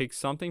minds who takes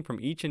something from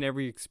each and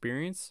every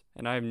experience,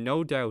 and I have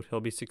no doubt he'll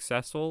be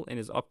successful in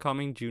his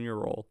upcoming junior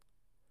role.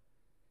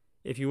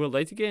 If you would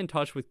like to get in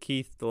touch with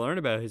Keith to learn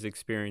about his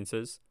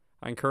experiences,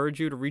 I encourage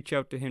you to reach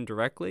out to him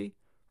directly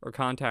or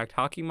contact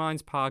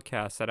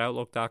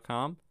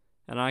HockeyMindsPodcast@outlook.com,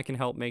 and I can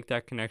help make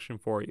that connection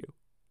for you.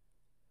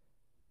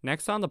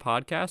 Next on the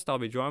podcast, I'll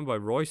be joined by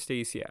Roy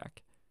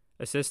Stasiak,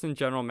 Assistant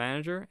General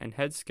Manager and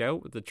Head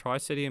Scout with the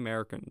Tri-City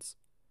Americans.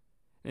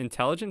 An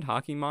intelligent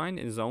hockey mind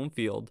in his own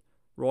field,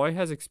 Roy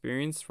has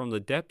experience from the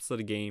depths of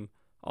the game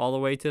all the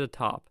way to the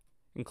top,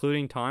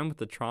 including time with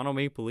the Toronto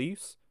Maple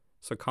Leafs,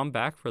 so come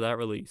back for that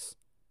release.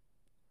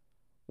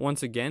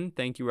 Once again,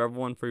 thank you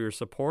everyone for your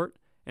support,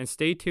 and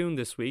stay tuned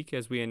this week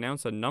as we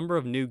announce a number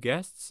of new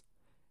guests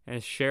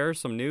and share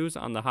some news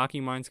on the Hockey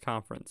Minds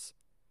Conference.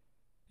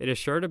 It is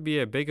sure to be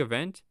a big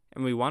event,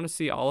 and we want to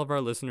see all of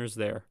our listeners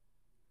there.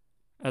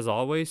 As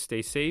always,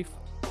 stay safe,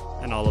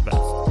 and all the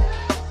best.